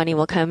institutional money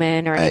will come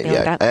in or anything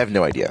like that? I have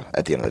no idea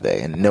at the end of the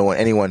day. And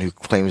anyone who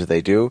claims that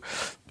they do,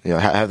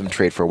 have them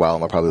trade for a while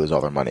and they'll probably lose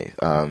all their money.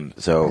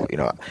 So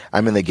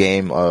I'm in the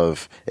game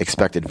of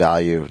expected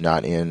value,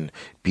 not in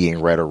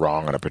being right or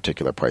wrong on a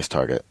particular price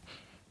target.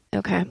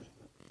 Okay.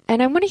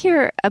 And I want to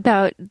hear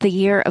about the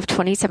year of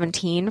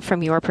 2017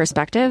 from your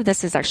perspective.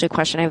 This is actually a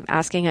question I'm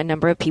asking a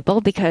number of people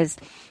because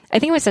I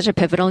think it was such a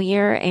pivotal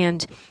year,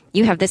 and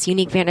you have this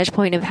unique vantage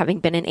point of having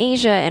been in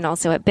Asia and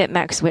also at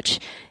BitMEX, which,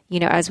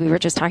 as we were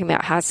just talking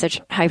about, has such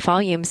high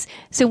volumes.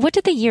 So what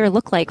did the year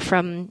look like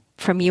from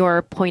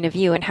your point of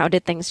view, and how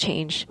did things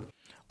change?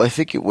 I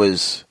think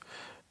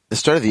the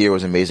start of the year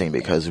was amazing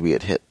because we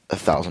had hit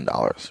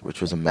 $1,000,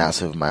 which was a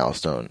massive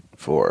milestone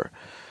for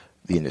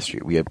the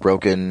industry.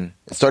 It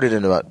started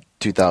in about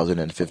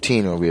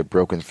 2015 where we had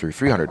broken through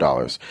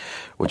 $300,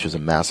 which was a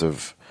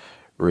massive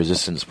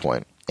resistance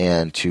point.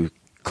 And to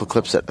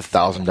eclipse that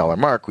 $1,000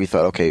 mark, we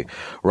thought, okay,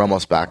 we're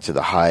almost back to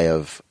the high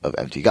of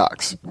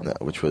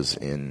MTGOX, which was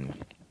in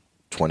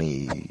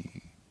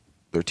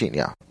 2013.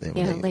 Yeah,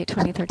 late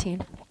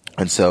 2013.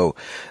 And so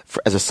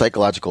as a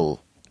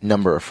psychological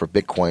number for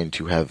Bitcoin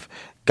to have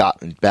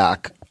gotten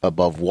back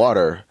above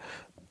water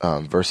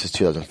versus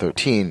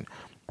 2013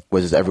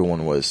 was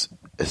everyone was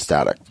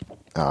ecstatic.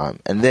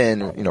 And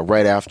then,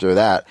 right after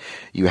that,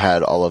 you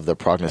had all of the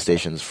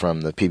prognostications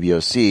from the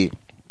PBOC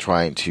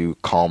trying to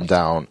calm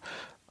down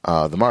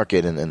the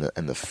market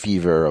and the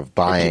fever of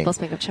buying People's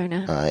Bank of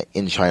China.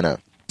 In China.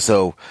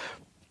 So,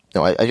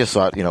 I just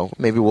thought,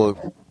 maybe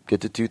we'll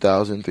get to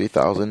 2,000,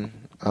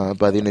 3,000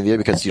 by the end of the year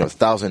because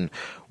 1,000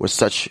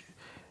 was it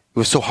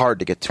was so hard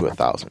to get to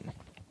 1,000.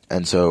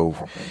 And so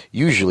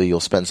usually you'll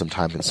spend some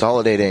time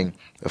consolidating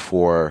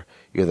before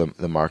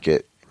the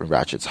market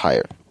ratchets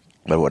higher.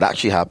 But what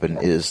actually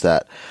happened is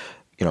that,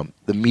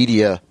 the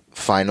media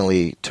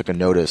finally took a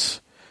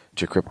notice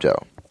to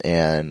crypto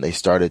and they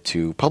started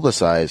to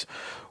publicize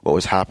what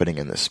was happening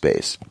in this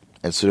space.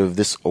 And sort of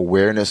this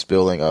awareness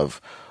building of,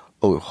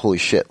 oh, holy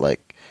shit,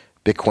 like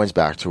Bitcoin's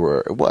back to where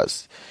it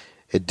was.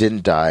 It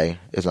didn't die.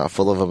 It's not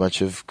full of a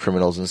bunch of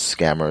criminals and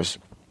scammers.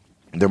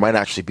 There might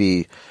actually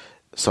be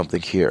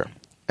something here.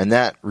 And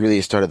that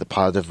really started the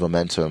positive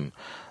momentum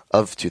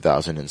of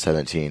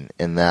 2017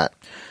 in that,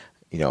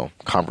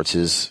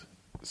 conferences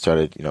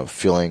started,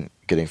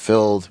 getting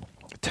filled,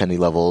 attendee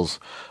levels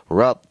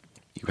were up.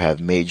 You have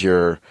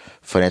major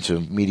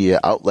financial media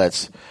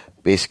outlets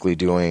basically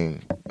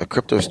doing a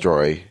crypto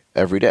story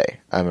every day.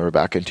 I remember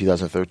back in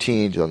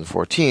 2013,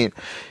 2014,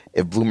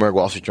 if Bloomberg,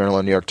 Wall Street Journal,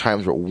 and New York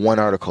Times wrote one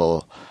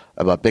article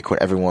about Bitcoin,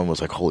 everyone was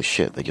like, holy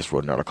shit, they just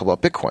wrote an article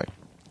about Bitcoin.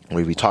 And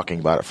we'd be talking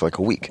about it for like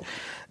a week.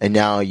 And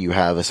now you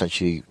have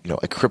essentially,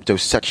 a crypto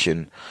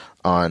section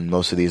on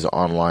most of these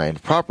online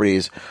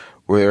properties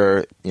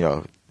where,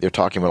 they're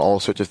talking about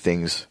all sorts of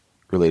things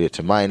related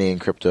to mining,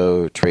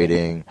 crypto,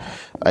 trading,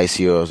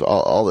 ICOs,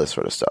 all this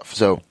sort of stuff.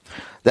 So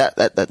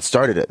that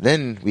started it.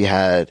 Then we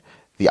had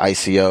the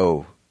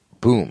ICO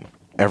boom.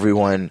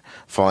 Everyone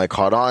finally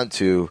caught on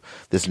to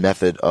this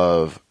method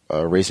of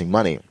raising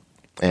money.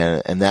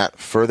 And that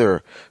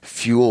further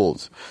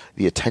fueled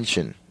the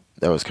attention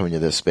that was coming to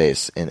this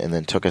space and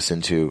then took us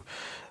into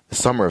the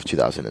summer of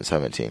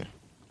 2017.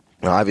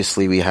 Now,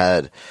 obviously, we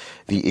had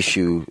the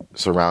issue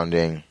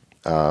surrounding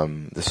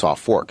the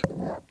soft fork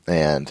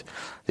and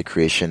the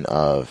creation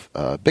of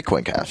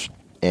Bitcoin Cash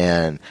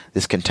and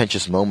this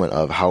contentious moment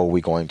of how are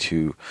we going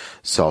to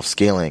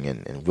self-scaling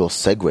and will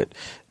SegWit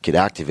get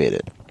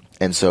activated.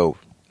 And so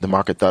the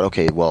market thought,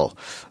 okay, well,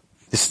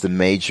 this is the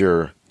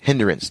major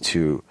hindrance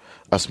to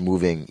us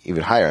moving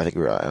even higher. I think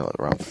we were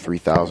around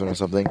 3,000 or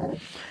something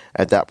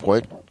at that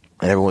point.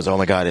 And everyone was, oh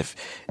my God, if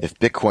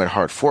Bitcoin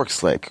hard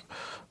forks, like,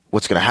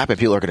 what's going to happen?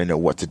 People are going to know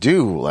what to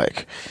do.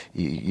 Like,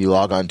 you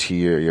log on to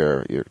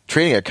your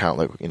trading account,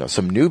 like,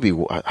 some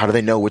newbie, how do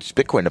they know which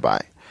Bitcoin to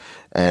buy?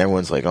 And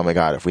everyone's like, oh my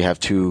God, if we have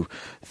two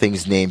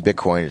things named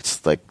Bitcoin,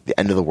 it's like the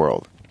end of the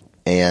world.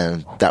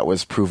 And that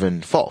was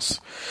proven false.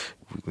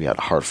 We had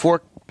a hard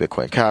fork,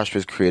 Bitcoin Cash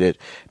was created,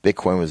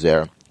 Bitcoin was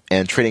there,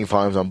 and trading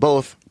volumes on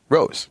both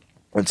rose.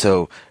 And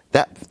so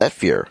that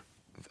fear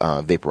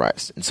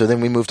vaporized. And so then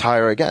we moved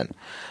higher again.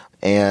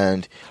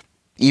 And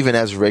even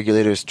as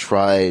regulators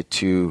try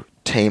to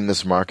tame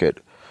this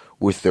market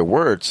with their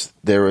words,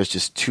 there was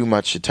just too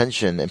much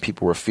attention and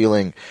people were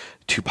feeling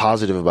too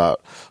positive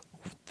about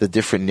the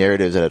different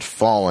narratives that had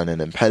fallen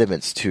and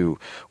impediments to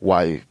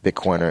why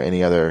Bitcoin or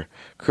any other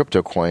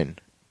crypto coin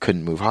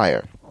couldn't move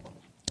higher.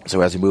 So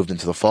as we moved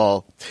into the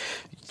fall,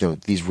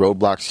 these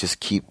roadblocks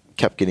just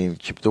kept getting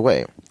chipped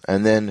away.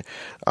 And then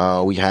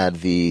we had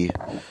the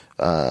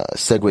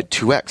SegWit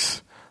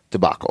 2x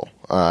debacle,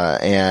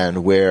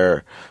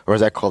 or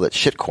as I call it,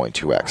 shitcoin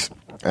 2x.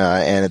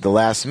 And at the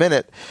last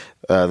minute,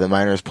 the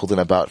miners pulled an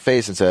about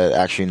face and said,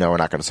 actually, no, we're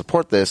not going to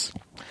support this.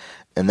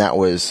 And that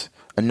was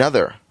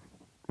another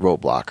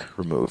roadblock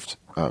removed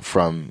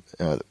from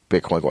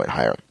Bitcoin going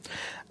higher.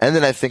 And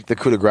then I think the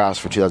coup de grace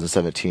for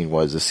 2017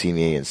 was the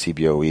CME and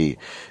CBOE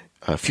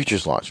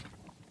futures launch.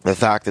 The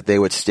fact that they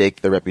would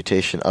stake the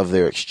reputation of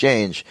their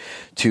exchange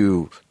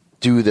to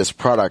do this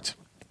product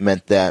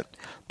meant that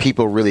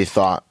people really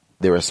thought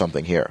there was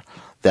something here,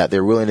 that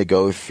they're willing to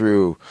go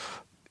through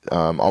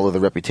all of the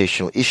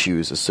reputational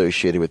issues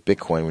associated with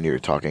Bitcoin when you're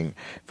talking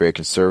very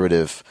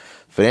conservative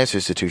financial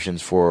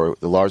institutions for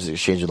the largest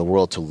exchange in the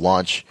world to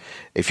launch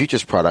a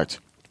futures product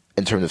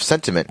in terms of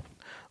sentiment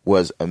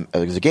was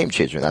a game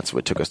changer. And that's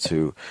what took us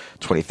to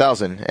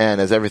 20,000.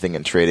 And as everything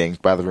in trading,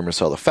 buy the rumor,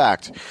 sell the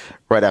fact,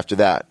 right after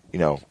that,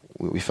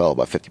 we fell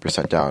about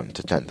 50% down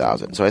to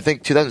 10,000. So I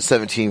think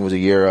 2017 was a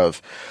year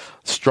of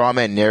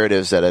strawman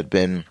narratives that had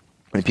been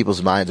in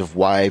people's minds of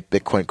why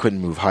Bitcoin couldn't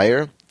move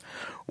higher,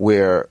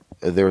 where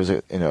there was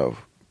a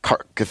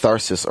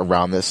catharsis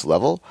around this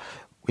level.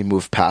 We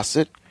moved past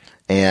it,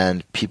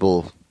 and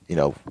people,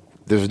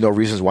 there's no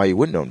reasons why you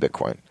wouldn't own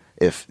Bitcoin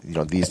if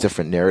these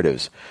different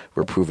narratives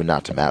were proven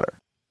not to matter.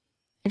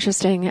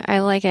 Interesting. I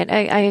like it.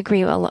 I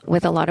agree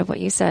with a lot of what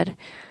you said.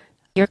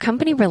 Your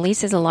company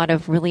releases a lot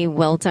of really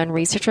well done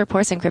research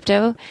reports in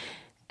crypto,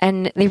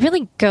 and they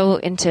really go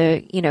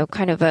into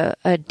kind of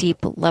a deep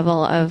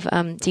level of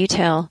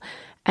detail,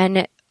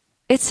 and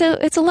it's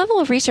a level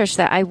of research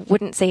that I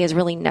wouldn't say is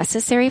really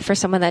necessary for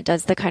someone that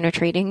does the kind of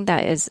trading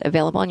that is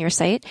available on your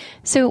site.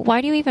 So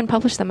why do you even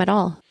publish them at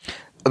all?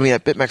 I mean,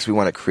 at BitMEX, we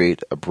want to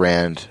create a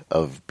brand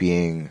of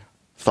being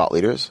thought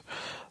leaders,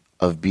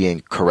 of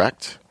being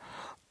correct,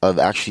 of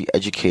actually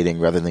educating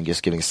rather than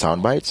just giving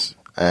sound bites.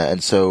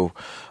 And so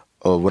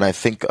when I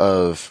think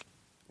of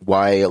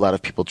why a lot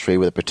of people trade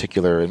with a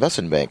particular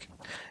investment bank,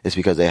 it's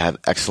because they have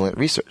excellent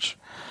research.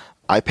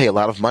 I pay a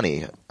lot of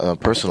money,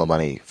 personal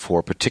money,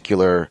 for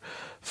particular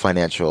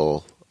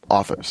financial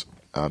authors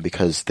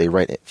because they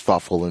write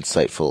thoughtful,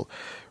 insightful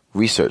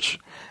research.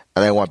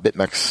 And I want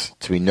BitMEX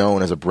to be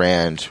known as a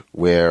brand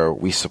where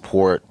we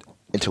support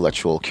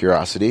intellectual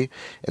curiosity,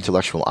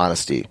 intellectual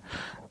honesty.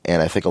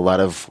 And I think a lot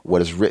of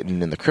what is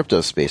written in the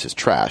crypto space is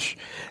trash.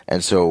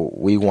 And so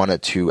we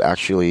wanted to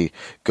actually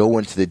go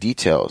into the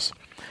details.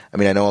 I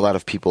mean, I know a lot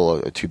of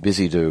people are too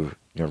busy to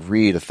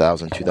read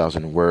 1,000,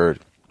 2,000 word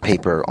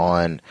paper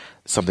on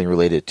something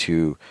related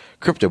to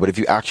crypto. But if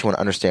you actually want to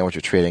understand what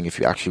you're trading, if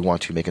you actually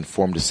want to make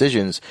informed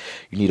decisions,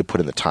 you need to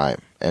put in the time.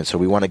 And so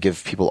we want to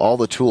give people all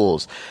the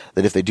tools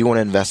that if they do want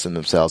to invest in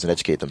themselves and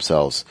educate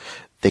themselves,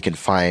 they can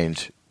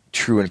find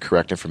true and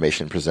correct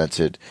information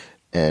presented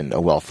in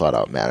a well thought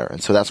out manner.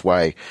 And so that's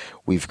why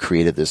we've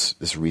created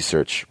this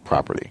research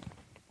property.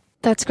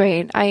 That's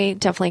great. I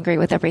definitely agree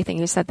with everything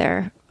you said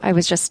there. I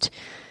was just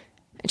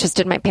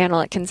did my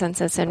panel at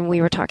Consensus, and we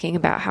were talking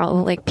about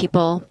how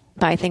people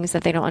buy things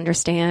that they don't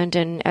understand.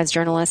 And as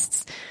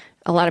journalists,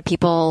 a lot of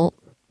people,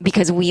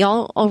 because we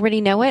all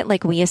already know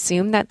it, we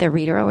assume that the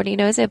reader already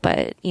knows it,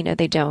 but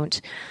they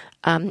don't.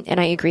 And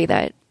I agree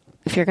that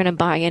if you're going to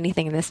buy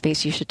anything in this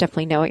space, you should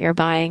definitely know what you're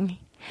buying.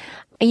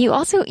 And you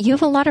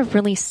have a lot of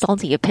really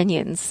salty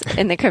opinions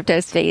in the crypto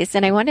space.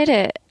 And I wanted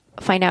to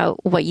find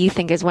out what you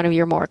think is one of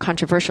your more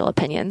controversial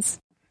opinions.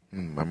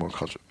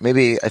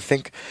 Maybe I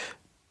think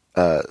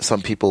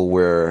some people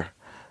were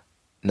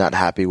not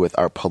happy with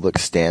our public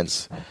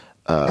stance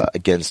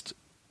against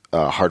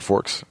hard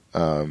forks.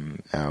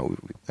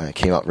 I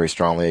came out very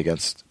strongly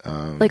against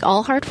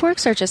all hard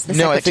forks, or just the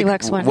SegWit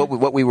 2x one?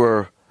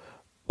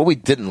 What we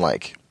didn't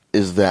like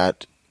is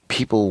that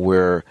people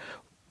were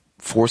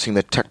forcing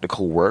the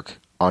technical work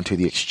onto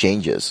the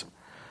exchanges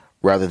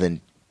rather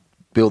than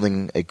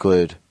building a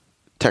good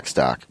tech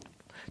stack,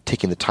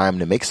 taking the time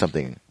to make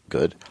something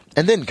good,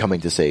 and then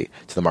coming to say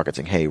to the market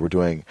saying, hey, we're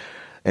doing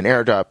an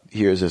airdrop,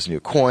 here's this new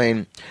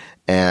coin,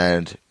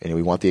 and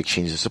we want the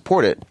exchange to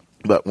support it.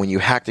 But when you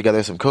hack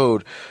together some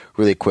code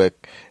really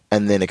quick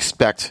and then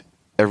expect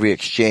every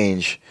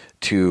exchange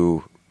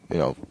to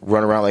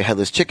run around like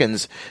headless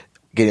chickens,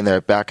 getting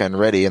their back end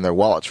ready and their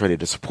wallets ready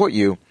to support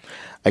you,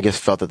 I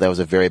just felt that was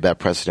a very bad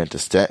precedent to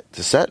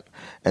set,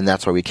 and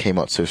that's why we came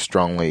out so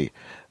strongly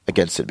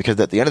against it. Because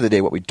at the end of the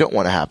day, what we don't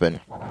want to happen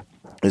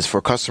is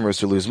for customers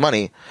to lose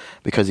money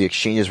because the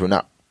exchanges were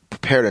not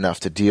prepared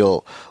enough to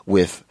deal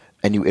with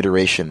a new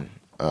iteration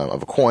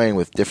of a coin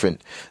with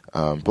different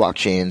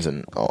blockchains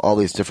and all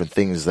these different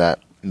things that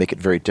make it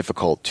very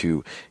difficult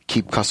to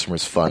keep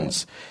customers'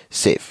 funds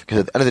safe. Because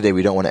at the end of the day,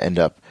 we don't want to end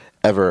up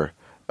ever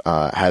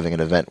having an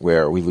event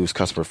where we lose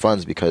customer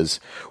funds because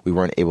we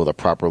weren't able to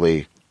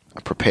properly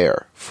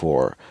prepare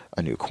for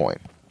a new coin.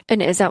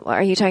 And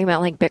are you talking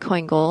about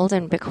Bitcoin Gold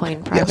and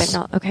Bitcoin Private? Yes.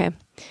 Okay.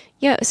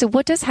 Yeah. So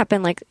what does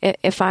happen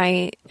if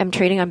I am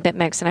trading on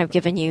BitMEX and I've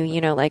given you,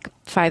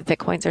 5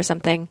 Bitcoins or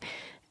something,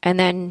 and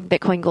then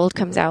Bitcoin Gold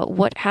comes out,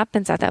 what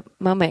happens at that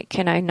moment?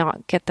 Can I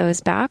not get those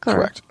back? Or?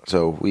 Correct.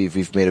 So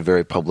we've made a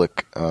very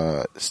public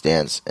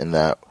stance in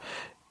that,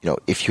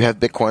 if you have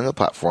Bitcoin on the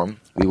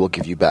platform, we will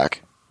give you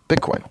back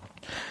Bitcoin.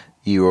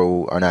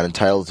 You are not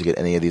entitled to get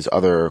any of these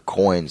other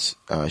coins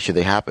should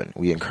they happen.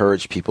 We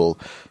encourage people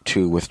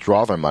to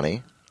withdraw their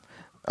money,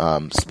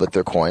 split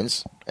their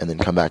coins, and then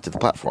come back to the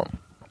platform.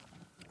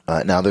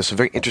 Now, there's some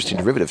very interesting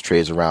derivative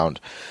trades around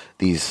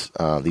these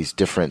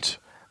different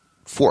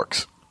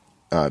forks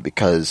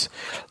because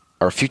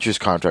our futures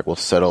contract will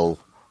settle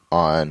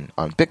on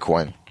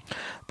Bitcoin,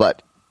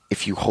 but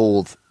if you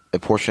hold a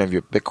portion of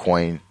your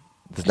Bitcoin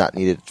that's not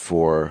needed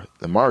for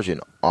the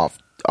margin off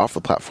off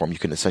the platform, you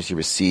can essentially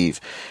receive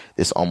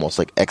this almost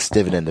like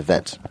ex-dividend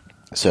event.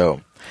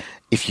 So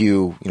if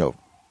you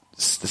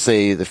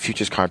say the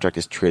futures contract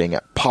is trading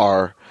at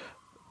par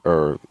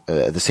or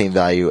the same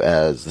value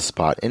as the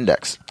spot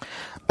index,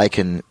 I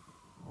can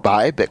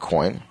buy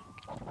Bitcoin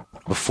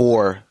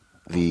before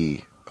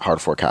the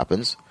hard fork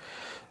happens,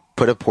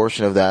 put a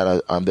portion of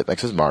that on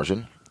BitMEX's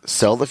margin,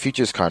 sell the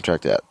futures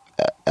contract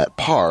at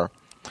par,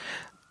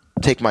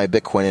 take my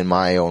Bitcoin in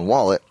my own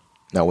wallet.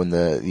 Now, when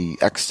the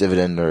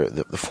ex-dividend or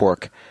the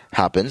fork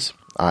happens,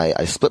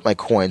 I split my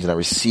coins and I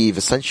receive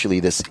essentially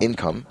this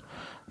income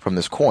from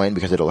this coin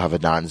because it'll have a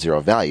non-zero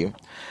value.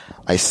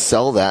 I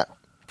sell that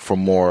for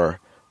more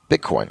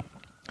Bitcoin.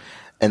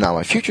 And now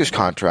my futures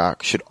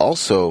contract should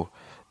also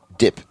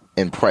dip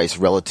in price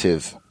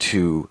relative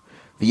to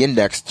the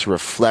index to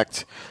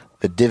reflect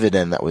the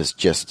dividend that was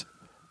just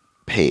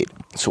paid.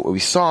 So what we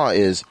saw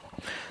is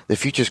the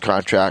futures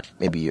contract,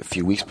 maybe a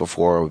few weeks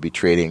before, would be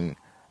trading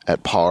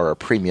at par or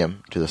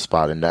premium to the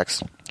spot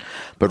index.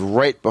 But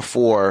right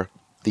before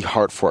the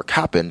hard fork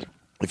happened,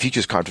 the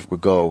futures contract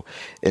would go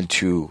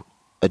into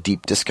a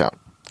deep discount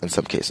in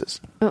some cases.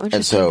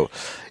 And so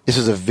this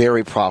is a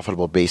very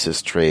profitable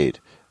basis trade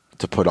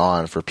to put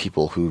on for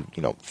people who,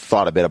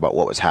 thought a bit about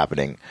what was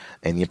happening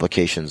and the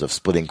implications of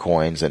splitting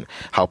coins and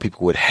how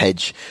people would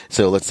hedge.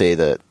 So let's say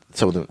that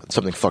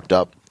something fucked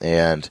up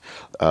and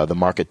the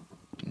market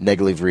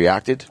negatively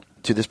reacted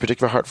to this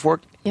particular hard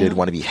fork. Yeah. They'd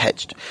want to be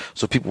hedged.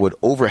 So people would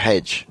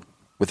over-hedge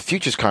with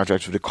futures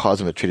contracts, which would cause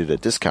them to trade at a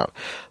discount.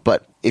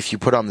 But if you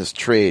put on this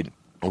trade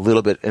a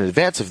little bit in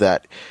advance of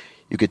that,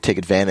 you could take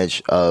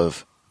advantage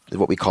of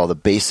what we call the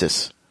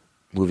basis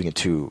moving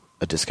into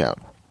a discount.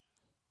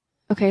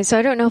 Okay, so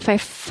I don't know if I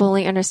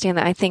fully understand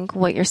that. I think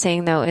what you're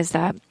saying, though, is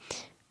that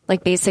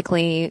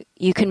basically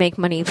you can make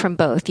money from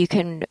both. You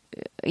can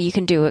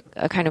do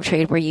a kind of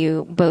trade where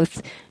you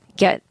both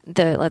get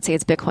let's say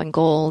it's Bitcoin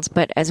Gold,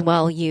 but as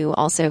well you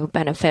also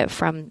benefit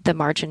from the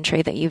margin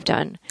trade that you've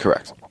done.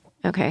 Correct.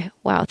 Okay.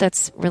 Wow,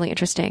 that's really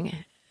interesting.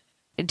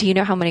 Do you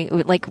know how many,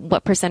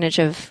 what percentage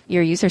of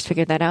your users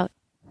figured that out?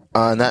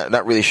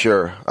 Not really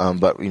sure,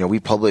 but we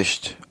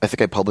published. I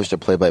think I published a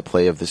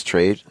play-by-play of this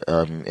trade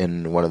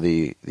in one of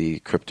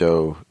the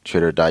Crypto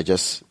Trader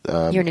Digests.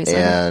 Your newsletter.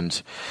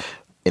 And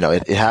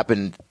it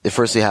happened. It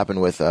firstly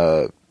happened with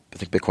I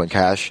think Bitcoin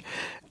Cash,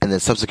 and then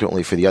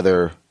subsequently for the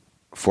other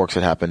forks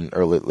that happened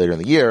later in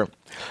the year,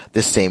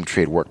 this same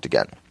trade worked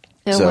again.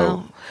 Oh,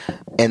 wow.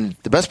 And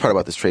the best part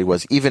about this trade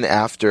was even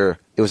after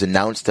it was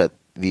announced that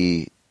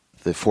the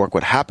fork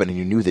would happen and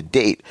you knew the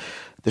date,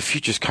 the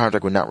futures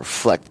contract would not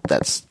reflect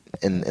that's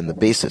in the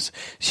basis.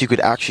 So you could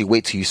actually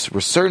wait till you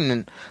were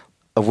certain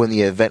of when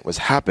the event was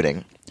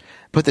happening,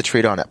 put the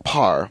trade on at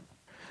par,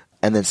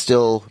 and then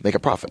still make a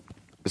profit.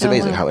 It's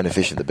amazing how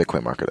inefficient the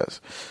Bitcoin market is.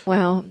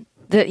 Wow.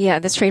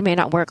 This trade may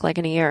not work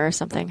in a year or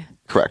something.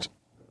 Correct.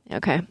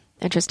 Okay.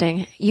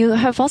 Interesting. You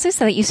have also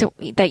said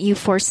that you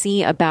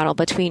foresee a battle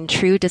between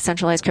true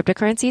decentralized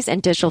cryptocurrencies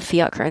and digital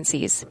fiat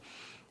currencies.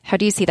 How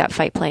do you see that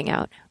fight playing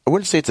out? I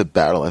wouldn't say it's a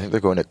battle. I think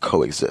they're going to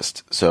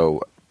coexist.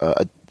 So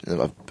I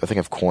think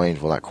I've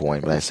coined, well, not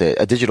coined, but I say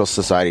a digital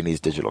society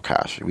needs digital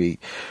cash. We're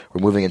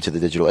moving into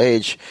the digital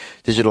age.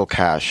 Digital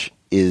cash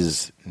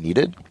is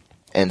needed.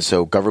 And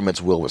so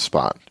governments will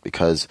respond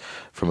because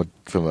from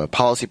a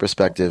policy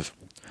perspective,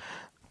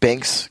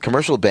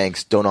 commercial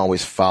banks don't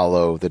always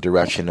follow the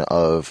direction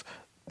of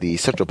the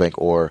central bank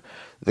or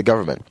the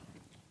government.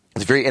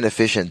 It's very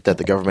inefficient that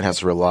the government has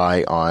to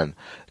rely on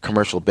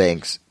commercial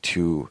banks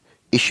to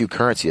issue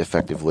currency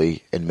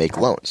effectively and make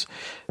loans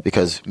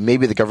because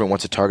maybe the government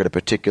wants to target a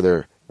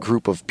particular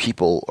group of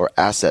people or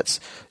assets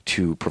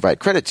to provide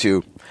credit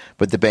to,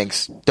 but the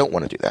banks don't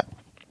want to do that.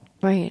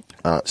 Right.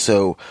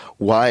 So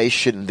why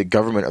shouldn't the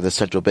government or the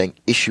central bank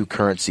issue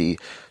currency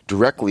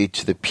directly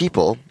to the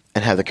people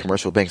and have the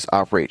commercial banks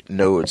operate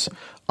nodes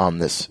on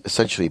this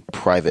essentially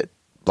private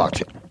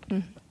blockchain?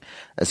 Mm-hmm.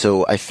 And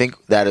so I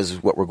think that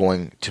is what we're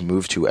going to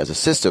move to as a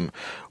system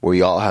where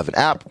we all have an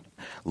app,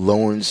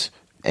 loans,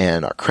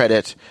 and our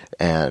credit,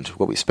 and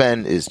what we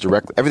spend is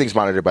directly, everything's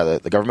monitored by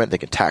the government. They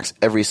can tax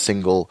every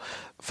single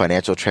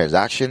financial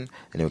transaction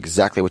and know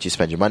exactly what you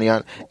spend your money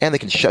on, and they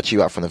can shut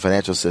you out from the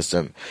financial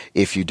system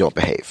if you don't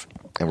behave.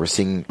 And we're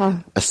seeing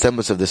a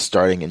semblance of this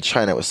starting in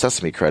China with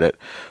Sesame Credit,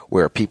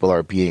 where people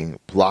are being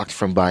blocked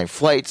from buying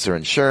flights or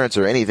insurance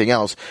or anything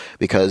else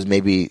because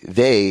maybe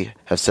they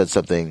have said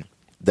something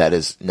that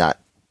is not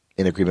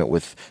in agreement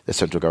with the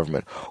central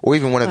government, or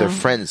even one of their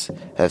friends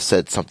have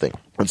said something.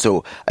 And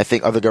so I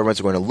think other governments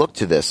are going to look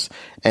to this,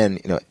 and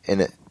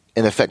in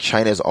effect,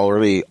 China is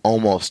already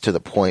almost to the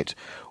point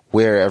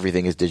where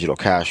everything is digital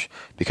cash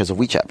because of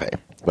WeChat Pay.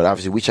 But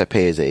obviously, WeChat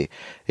Pay is a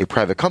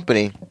private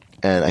company,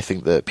 and I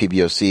think the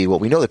PBOC. Well,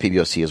 we know the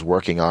PBOC is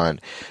working on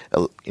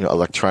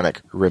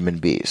electronic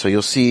renminbi. So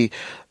you'll see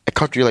a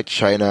country like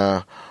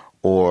China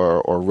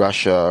or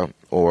Russia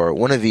or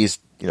one of these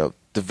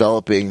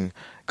developing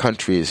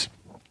countries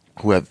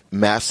who have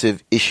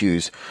massive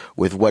issues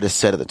with what is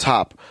said at the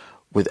top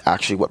with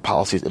actually what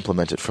policy is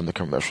implemented from the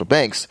commercial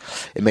banks,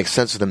 it makes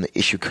sense for them to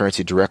issue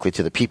currency directly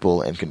to the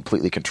people and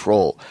completely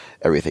control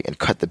everything and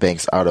cut the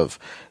banks out of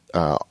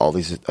all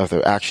these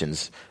other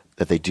actions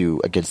that they do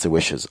against the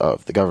wishes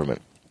of the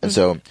government. And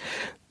so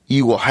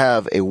you will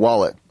have a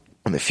wallet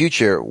in the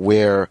future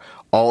where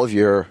all of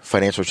your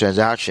financial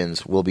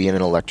transactions will be in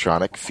an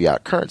electronic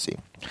fiat currency.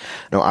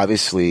 Now,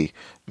 obviously,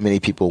 many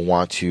people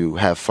want to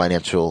have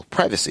financial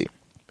privacy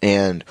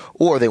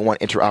or they want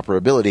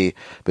interoperability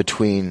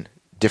between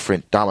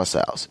different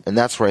domiciles. And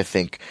that's where I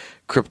think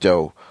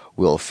crypto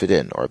will fit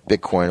in, or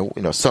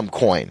Bitcoin, some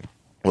coin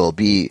will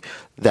be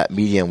that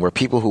medium where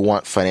people who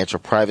want financial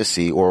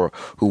privacy or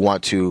who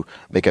want to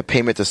make a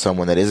payment to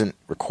someone that isn't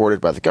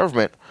recorded by the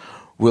government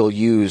will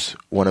use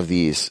one of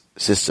these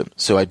systems.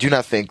 So I do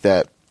not think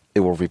that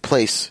it will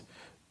replace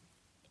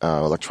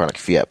electronic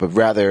fiat, but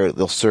rather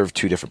they'll serve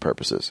two different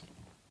purposes.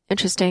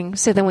 Interesting.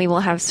 So then we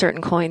will have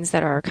certain coins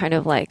that are kind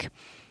of like,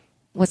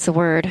 what's the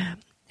word?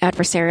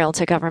 Adversarial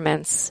to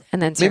governments,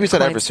 and then maybe it's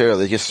not adversarial.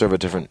 They just serve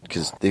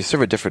because they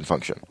serve a different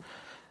function.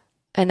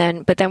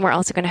 But then we're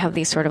also going to have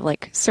these sort of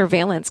like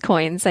surveillance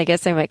coins, I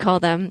guess I might call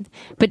them.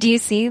 But do you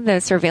see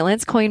the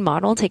surveillance coin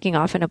model taking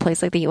off in a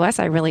place like the U.S.?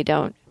 I really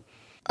don't.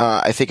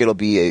 I think it'll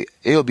be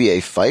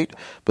a fight,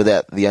 but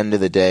at the end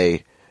of the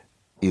day,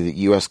 the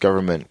U.S.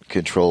 government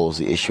controls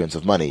the issuance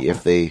of money.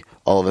 If they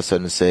all of a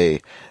sudden say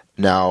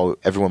now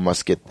everyone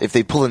must get, if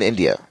they pull in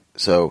India,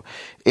 so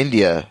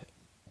India.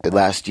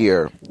 Last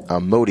year,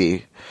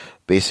 Modi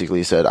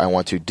basically said, I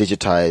want to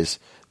digitize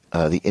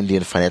the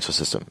Indian financial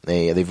system.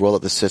 They've rolled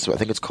out this system, I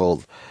think it's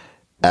called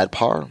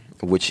Aadhaar,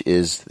 which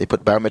is they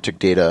put biometric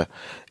data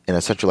in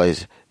a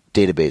centralized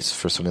database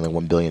for something like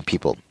 1 billion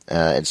people.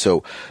 And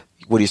so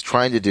what he's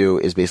trying to do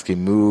is basically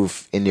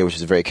move India, which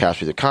is a very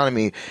cash-based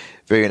economy,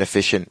 very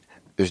inefficient.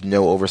 There's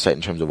no oversight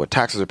in terms of what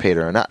taxes are paid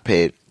or are not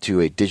paid, to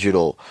a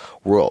digital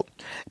world.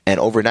 And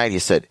overnight, he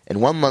said,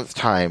 in 1 month's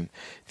time,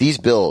 these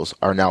bills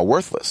are now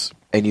worthless.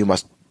 And you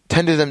must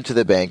tender them to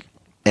the bank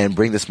and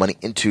bring this money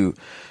into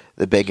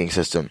the banking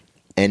system.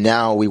 And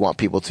now we want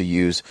people to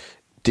use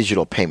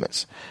digital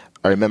payments.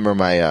 I remember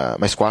my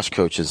squash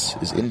coach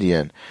is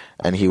Indian,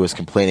 and he was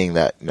complaining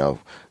that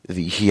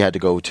he had to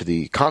go to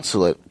the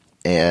consulate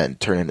and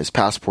turn in his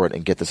passport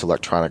and get this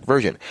electronic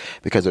version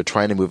because they're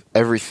trying to move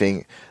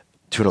everything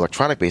to an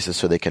electronic basis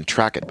so they can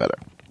track it better.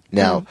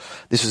 Now,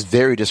 this is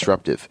very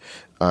disruptive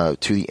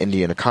to the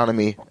Indian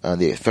economy.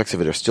 The effects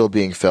of it are still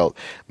being felt.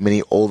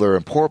 Many older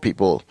and poor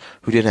people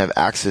who didn't have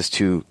access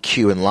to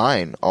queue in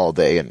line all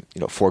day and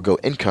forego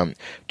income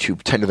to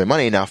tender their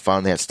money now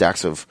found they had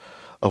stacks of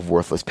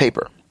worthless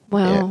paper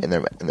in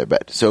their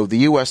bed. So the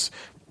U.S.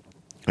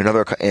 and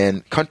other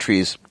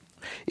countries,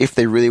 if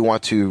they really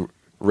want to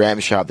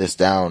ramshot this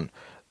down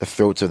the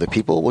throats of the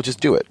people, will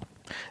just do it.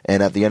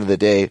 And at the end of the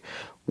day,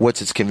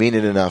 once it's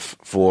convenient enough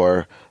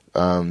for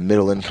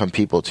middle-income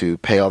people to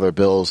pay all their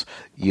bills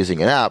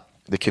using an app,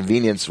 the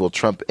convenience will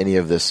trump any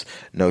of this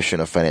notion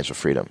of financial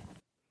freedom.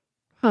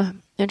 Huh.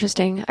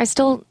 Interesting. I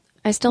still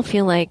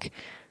feel like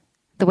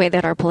the way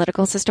that our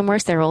political system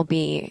works, there will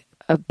be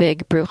a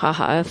big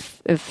brouhaha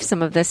if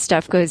some of this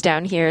stuff goes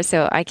down here.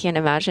 So I can't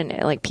imagine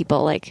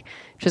people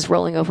just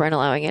rolling over and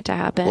allowing it to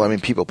happen. Well, I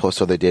mean, people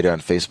post all their data on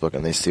Facebook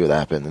and they see what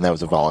happened, and that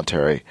was a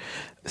voluntary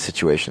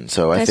situation.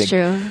 So I think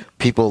true.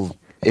 People,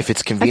 if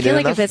it's convenient enough, I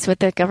feel like if it's with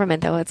the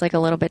government, though, it's a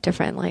little bit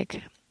different.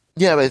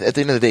 Yeah, but at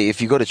the end of the day,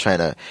 if you go to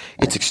China,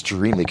 it's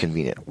extremely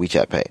convenient,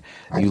 WeChat Pay.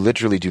 You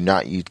literally do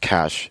not use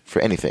cash for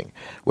anything.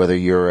 Whether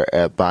you're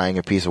buying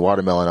a piece of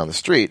watermelon on the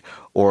street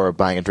or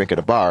buying a drink at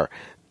a bar,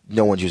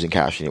 no one's using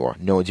cash anymore.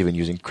 No one's even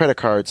using credit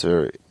cards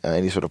or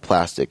any sort of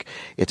plastic.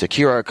 It's a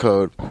QR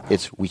code.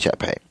 It's WeChat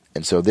Pay.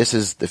 And so this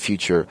is the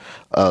future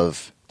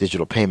of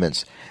digital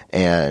payments.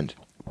 And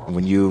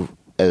when you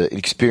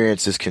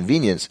experience this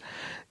convenience,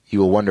 you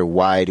will wonder,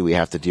 why do we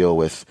have to deal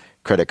with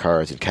credit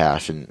cards and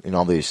cash and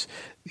all these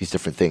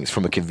different things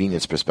from a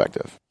convenience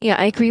perspective? Yeah,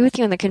 I agree with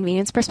you on the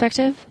convenience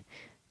perspective.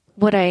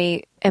 What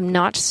I am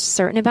not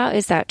certain about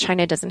is that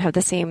China doesn't have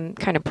the same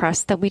kind of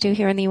press that we do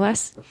here in the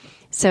U.S.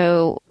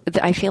 So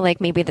I feel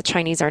like maybe the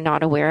Chinese are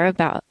not aware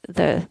about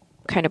the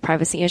kind of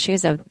privacy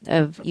issues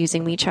of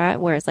using WeChat,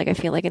 whereas I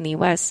feel like in the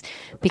U.S.,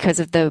 because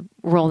of the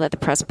role that the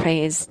press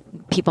plays,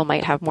 people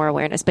might have more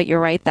awareness. But you're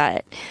right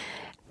that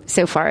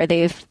so far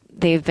they've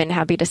been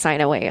happy to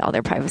sign away all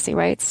their privacy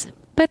rights.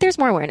 But there's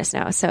more awareness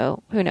now,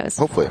 so who knows?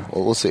 Hopefully.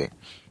 Well, we'll see.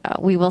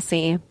 We will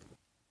see.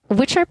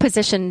 Which are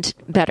positioned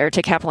better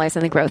to capitalize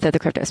on the growth of the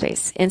crypto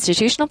space?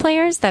 Institutional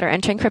players that are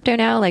entering crypto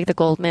now, like the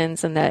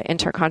Goldmans and the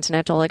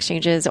intercontinental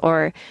exchanges,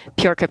 or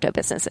pure crypto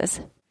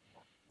businesses?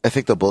 I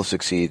think they'll both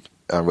succeed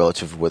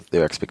relative to what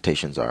their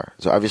expectations are.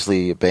 So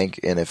obviously a bank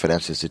and a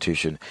financial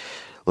institution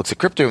looks at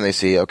crypto and they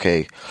see,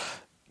 okay,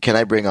 can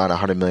I bring on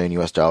 $100 million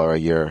a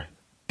year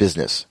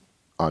business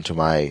onto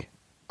my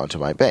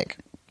bank?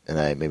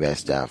 And maybe I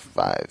staff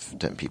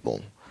 5-10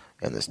 people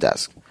in this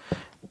desk.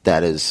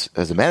 That is,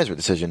 as a management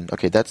decision,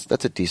 okay, that's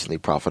a decently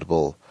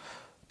profitable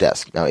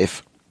desk. Now,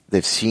 if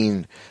they've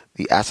seen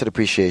the asset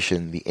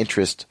appreciation, the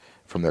interest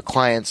from their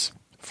clients,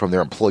 from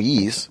their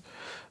employees,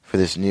 for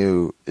this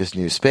new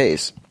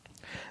space,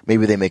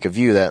 maybe they make a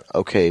view that,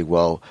 okay,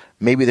 well,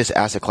 maybe this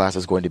asset class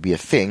is going to be a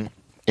thing,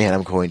 and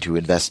I'm going to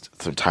invest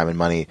some time and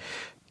money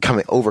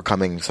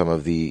overcoming some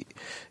of the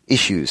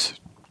issues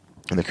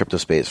in the crypto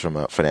space from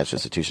a financial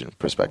institution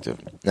perspective.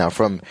 Now,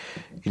 from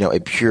a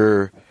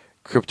pure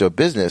crypto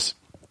business,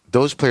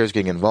 those players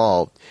getting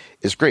involved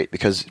is great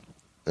because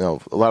a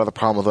lot of the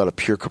problem with a lot of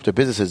pure crypto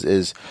businesses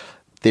is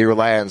they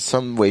rely on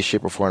some way,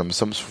 shape, or form,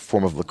 some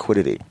form of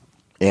liquidity.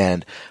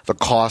 And the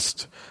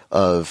cost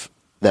of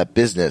that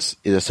business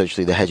is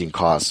essentially the hedging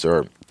costs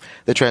or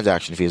the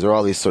transaction fees or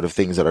all these sort of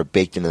things that are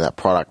baked into that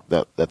product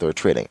that they're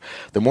trading.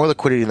 The more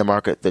liquidity in the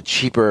market, the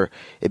cheaper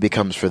it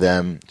becomes for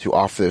them to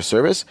offer their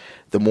service,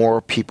 the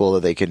more people that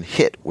they can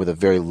hit with a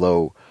very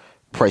low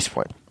price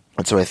point.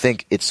 And so I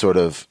think it's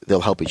they'll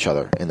help each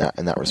other in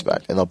that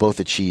respect, and they'll both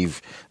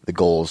achieve the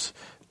goals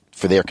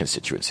for their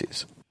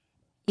constituencies.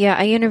 Yeah,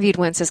 I interviewed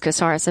Wences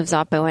Casares of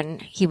Xapo,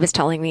 and he was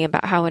telling me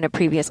about how in a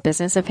previous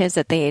business of his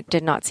that they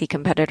did not see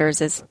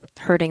competitors as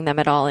hurting them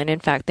at all. And in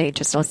fact, they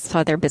just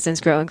saw their business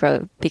grow and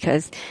grow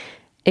because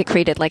it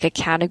created like a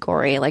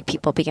category, like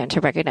people began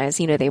to recognize,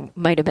 they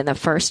might have been the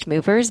first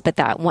movers, but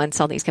that once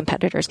all these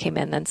competitors came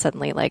in, then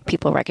suddenly like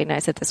people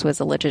recognized that this was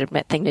a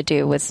legitimate thing to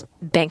do, was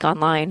bank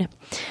online.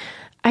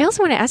 I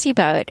also want to ask you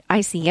about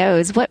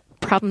ICOs. What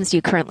problems do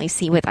you currently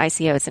see with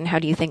ICOs, and how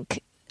do you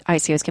think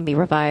ICOs can be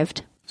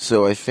revived?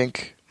 So I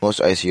think most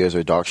ICOs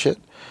are dog shit.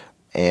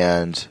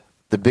 And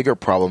the bigger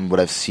problem, what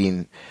I've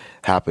seen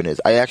happen is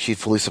I actually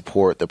fully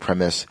support the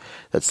premise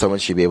that someone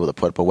should be able to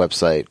put up a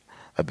website,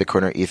 a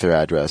Bitcoin or Ether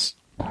address.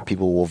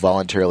 People will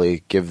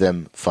voluntarily give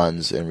them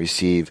funds and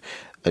receive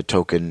a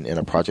token in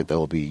a project that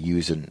will be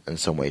used in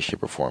some way,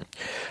 shape, or form.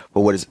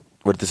 But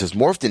what this has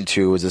morphed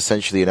into is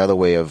essentially another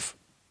way of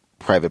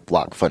private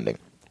block funding.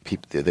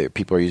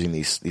 People are using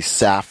these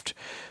SAFT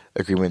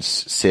agreements,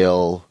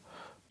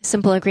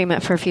 Simple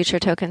Agreement for Future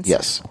Tokens.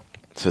 Yes.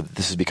 So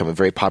this has become a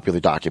very popular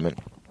document.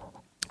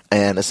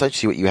 And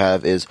essentially what you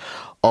have is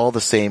all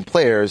the same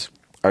players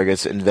are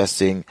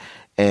investing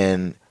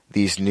in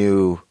these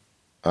new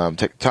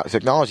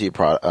technology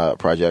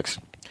projects.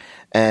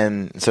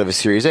 And instead of a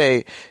Series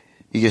A,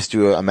 you just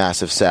do a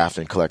massive SAFT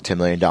and collect $10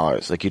 million.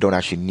 Like, you don't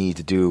actually need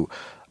to do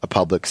a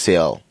public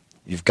sale.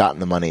 You've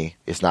gotten the money.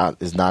 It's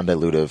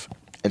non-dilutive.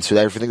 And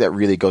so I think that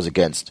really goes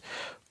against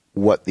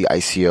what the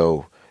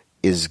ICO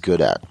is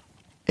good at.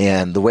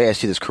 And the way I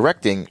see this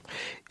correcting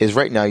is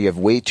right now you have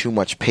way too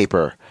much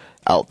paper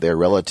out there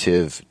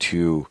relative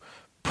to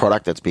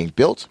product that's being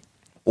built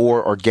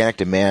or organic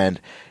demand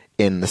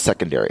in the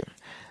secondary.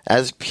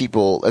 As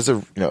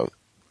the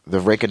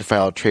rank and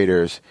file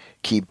traders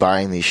keep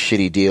buying these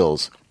shitty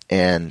deals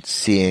and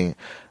seeing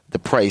the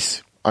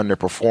price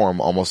underperform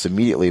almost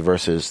immediately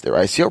versus their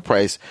ICO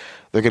price,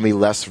 they're going to be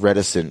less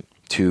reticent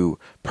to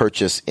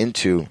purchase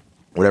into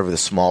whatever the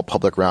small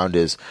public round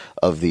is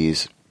of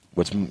these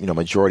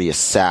majority is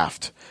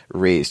SAFT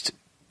raised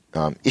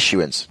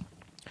issuance.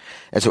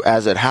 And so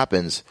as that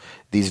happens,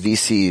 these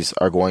VCs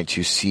are going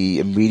to see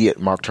immediate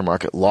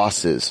mark-to-market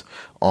losses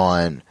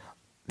on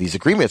these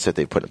agreements that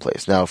they've put in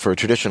place. Now, for a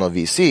traditional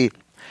VC,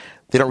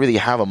 they don't really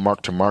have a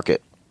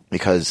mark-to-market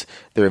because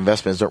their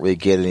investments don't really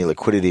get any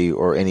liquidity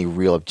or any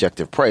real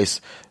objective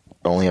price,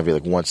 only every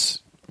 1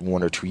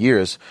 or 2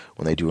 years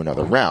when they do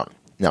another round.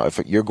 Now, if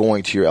you're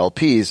going to your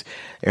LPs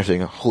and you're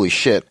saying, holy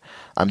shit,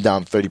 I'm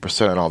down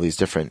 30% on all these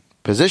different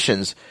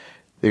positions,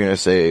 they're going to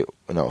say,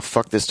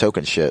 fuck this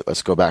token shit.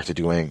 Let's go back to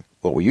doing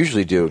what we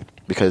usually do,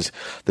 because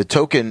the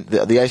token,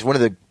 one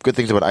of the good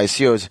things about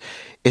ICOs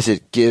is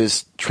it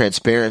gives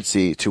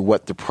transparency to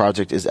what the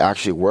project is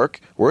actually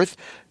worth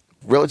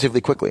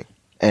relatively quickly.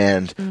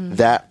 And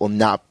that will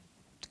not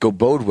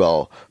bode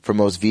well for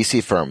most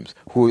VC firms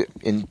who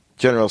in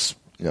general,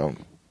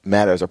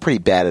 matters are pretty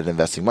bad at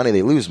investing money.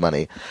 They lose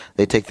money.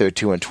 They take their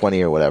 2 and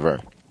 20 or whatever.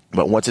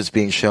 But once it's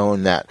being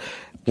shown that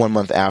 1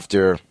 month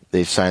after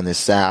they've signed this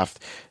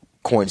SAFT,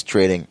 coins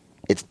trading,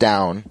 it's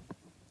down,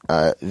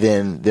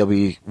 then they'll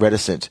be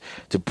reticent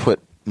to put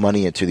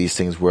money into these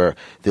things where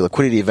the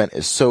liquidity event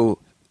is so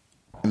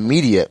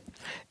immediate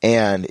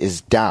and is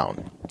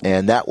down.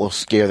 And that will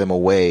scare them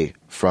away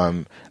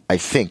from, I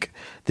think,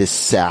 this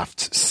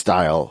SAFT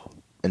style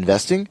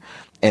investing.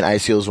 And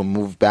ICOs will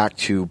move back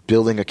to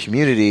building a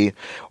community,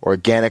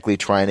 organically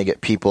trying to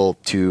get people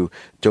to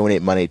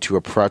donate money to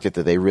a project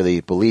that they really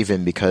believe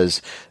in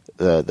because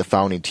the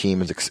founding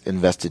team has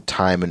invested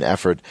time and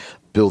effort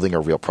building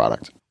a real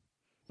product.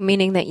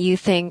 Meaning that you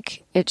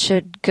think it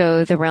should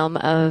go the realm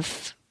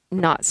of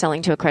not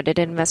selling to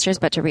accredited investors,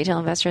 but to retail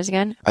investors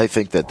again? I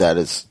think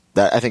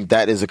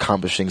that is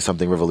accomplishing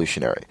something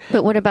revolutionary.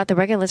 But what about the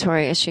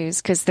regulatory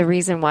issues? Because the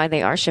reason why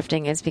they are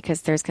shifting is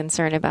because there's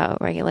concern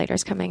about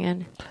regulators coming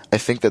in. I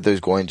think that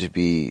there's going to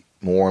be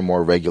more and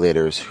more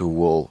regulators who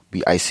will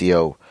be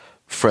ICO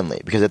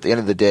friendly, because at the end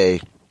of the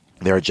day,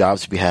 there are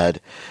jobs to be had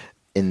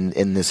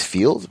in this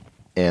field,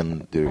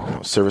 and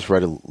service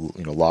provider,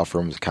 law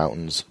firms,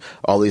 accountants,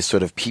 all these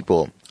sort of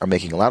people are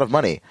making a lot of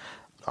money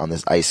on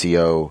this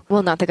ICO.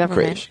 Well, not the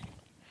government. Creation.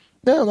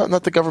 No,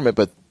 not the government,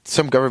 but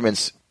some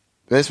governments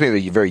this may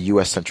be a very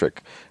U.S.-centric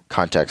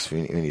context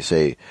when you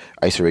say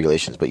ICO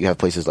regulations, but you have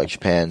places like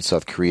Japan,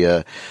 South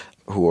Korea,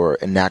 who are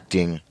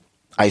enacting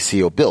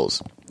ICO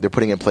bills. They're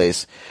putting in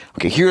place,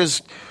 okay,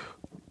 here's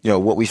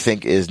what we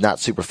think is not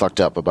super fucked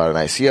up about an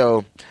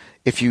ICO.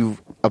 If you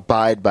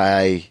abide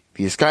by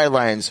these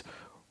guidelines,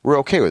 we're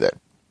okay with it.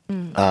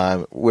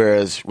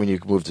 Whereas when you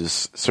move to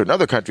certain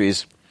other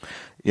countries,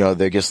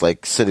 they're just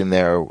like sitting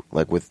there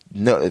like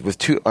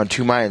on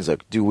two minds.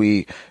 Like, do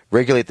we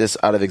regulate this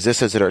out of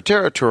existence in our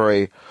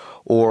territory,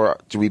 or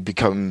do we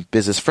become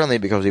business friendly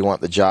because we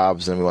want the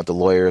jobs and we want the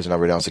lawyers and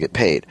everyone else to get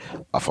paid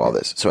off all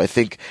this? So I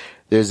think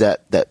there's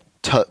that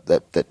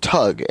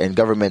tug, and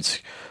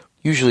governments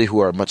usually who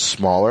are much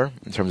smaller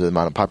in terms of the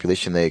amount of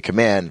population they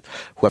command,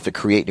 who have to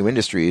create new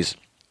industries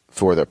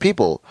for their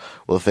people,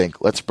 will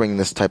think, let's bring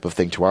this type of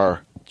thing to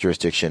our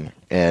jurisdiction,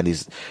 and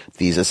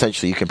these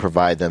essentially you can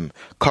provide them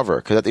cover,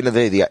 because at the end of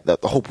the day,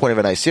 the whole point of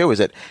an ICO is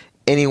that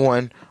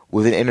anyone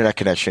with an internet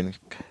connection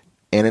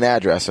and an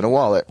address and a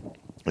wallet,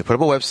 they put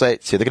up a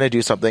website, say they're going to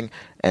do something,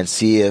 and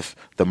see if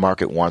the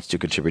market wants to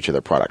contribute to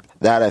their product.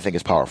 That I think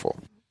is powerful.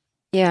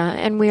 Yeah,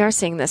 and we are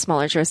seeing the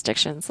smaller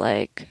jurisdictions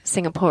like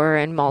Singapore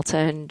and Malta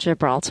and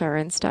Gibraltar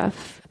and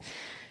stuff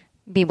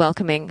be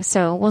welcoming.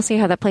 So we'll see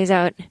how that plays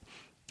out.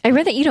 I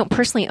read that you don't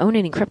personally own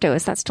any crypto.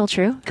 Is that still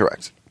true?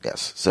 Correct.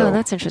 Yes. So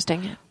that's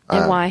interesting.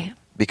 And why?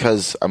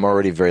 Because I'm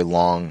already very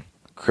long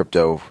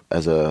crypto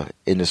as a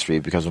industry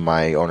because of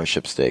my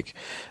ownership stake,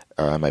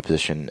 my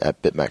position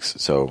at BitMEX.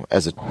 So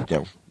as a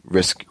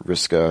risk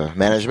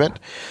management,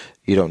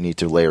 you don't need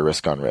to layer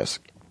risk on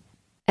risk.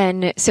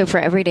 And so for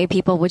everyday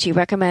people, would you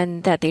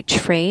recommend that they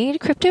trade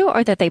crypto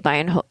or that they buy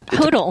and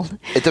hodl?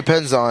 It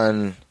depends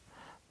on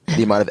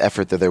the amount of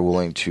effort that they're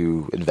willing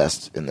to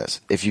invest in this.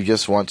 If you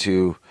just want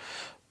to,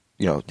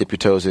 dip your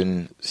toes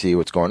in, see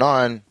what's going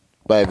on,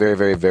 buy a very,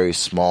 very, very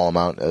small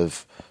amount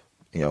of,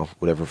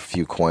 whatever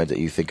few coins that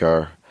you think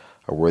are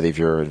worthy of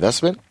your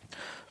investment,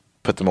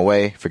 put them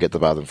away, forget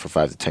about them for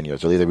 5 to 10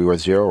 years. They'll either be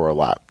worth zero or a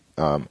lot.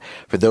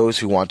 For those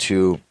who want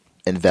to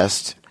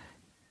invest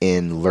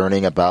in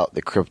learning about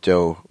the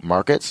crypto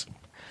markets,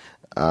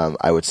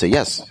 I would say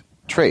yes,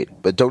 trade.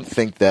 But don't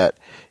think that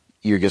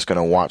you're just going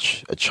to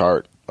watch a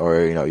chart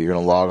or you're going to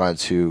log on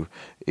to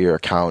your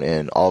account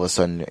and all of a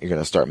sudden you're going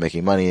to start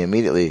making money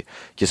immediately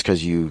just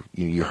because you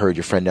heard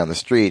your friend down the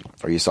street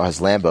or you saw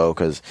his Lambo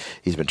because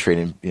he's been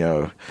trading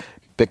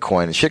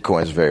Bitcoin and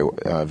shitcoins very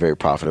very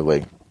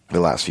profitably the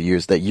last few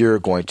years, that you're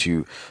going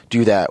to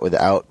do that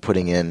without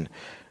putting in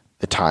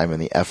the time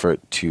and the effort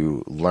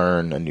to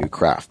learn a new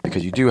craft.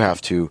 Because you do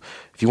have to,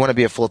 if you want to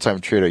be a full-time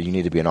trader, you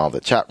need to be in all the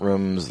chat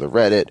rooms, the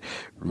Reddit,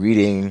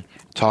 reading,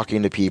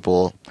 talking to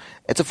people.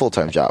 It's a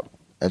full-time job.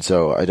 And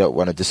so I don't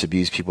want to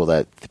disabuse people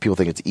that people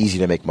think it's easy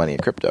to make money in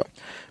crypto.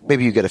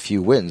 Maybe you get a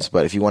few wins,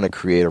 but if you want to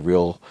create a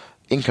real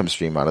income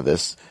stream out of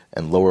this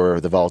and lower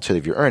the volatility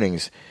of your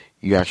earnings,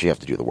 you actually have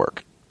to do the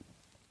work.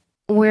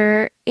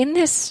 We're in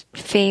this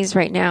phase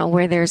right now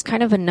where there's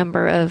kind of a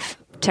number of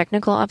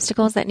technical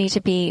obstacles that need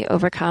to be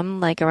overcome,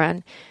 like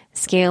around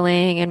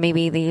scaling and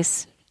maybe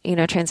these,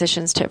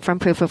 transitions from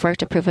proof of work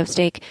to proof of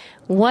stake.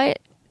 What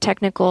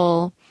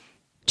technical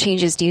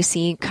changes do you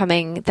see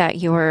coming that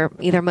you're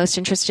either most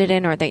interested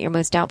in or that you're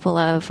most doubtful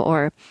of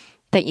or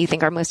that you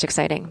think are most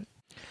exciting?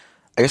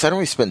 I guess I don't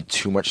really spend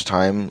too much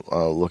time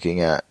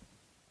looking at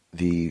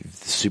the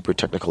super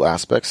technical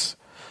aspects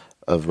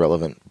of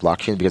relevant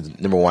blockchains because,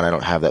 number one, I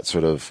don't have that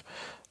sort of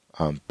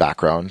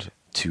background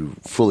to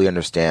fully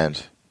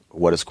understand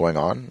what is going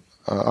on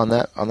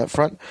that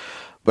front.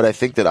 But I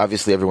think that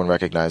obviously everyone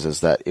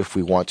recognizes that if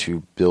we want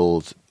to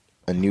build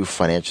a new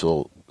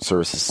financial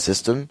services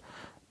system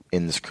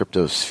in this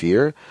crypto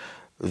sphere,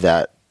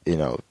 that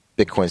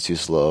Bitcoin's too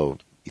slow,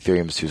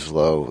 Ethereum's too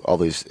slow, all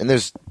these, and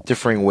there's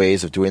differing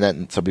ways of doing that,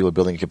 and some people are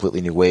building completely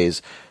new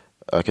ways,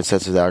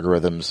 consensus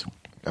algorithms.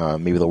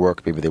 Maybe they'll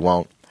work, maybe they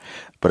won't.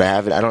 But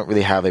I don't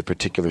really have a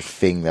particular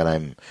thing that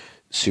I'm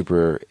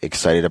super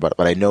excited about.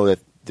 But I know that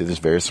there's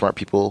very smart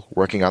people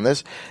working on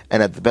this,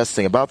 and the best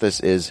thing about this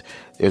is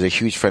there's a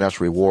huge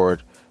financial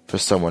reward for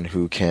someone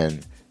who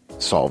can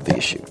solve the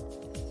issue.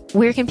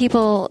 Where can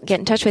people get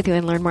in touch with you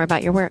and learn more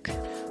about your work?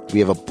 We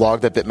have a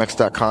blog at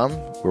bitmex.com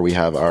where we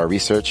have our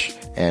research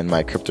and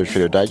my Crypto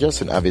Trader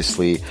Digest, and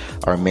obviously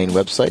our main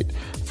website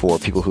for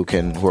people who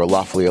are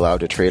lawfully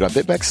allowed to trade on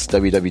BitMEX,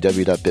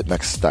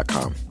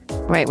 www.bitmex.com.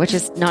 Right, which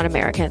is not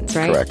Americans,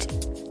 right? Correct.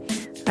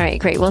 All right,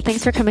 great. Well,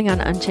 thanks for coming on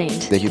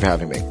Unchained. Thank you for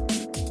having me.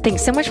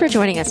 Thanks so much for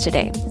joining us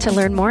today. To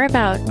learn more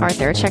about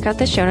Arthur, check out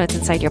the show notes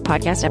inside your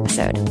podcast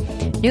episode.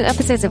 New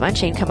episodes of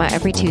Unchained come out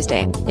every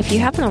Tuesday. If you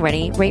haven't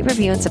already, rate,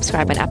 review, and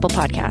subscribe on Apple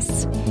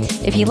Podcasts.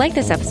 If you like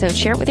this episode,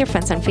 share it with your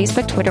friends on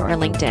Facebook, Twitter, or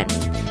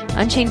LinkedIn.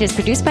 Unchained is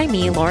produced by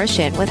me, Laura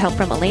Shin, with help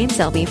from Elaine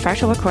Selby,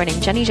 fractional recording,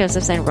 Jenny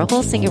Josephson,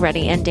 Rahul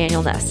Singareddy, and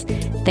Daniel Ness.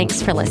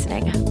 Thanks for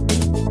listening.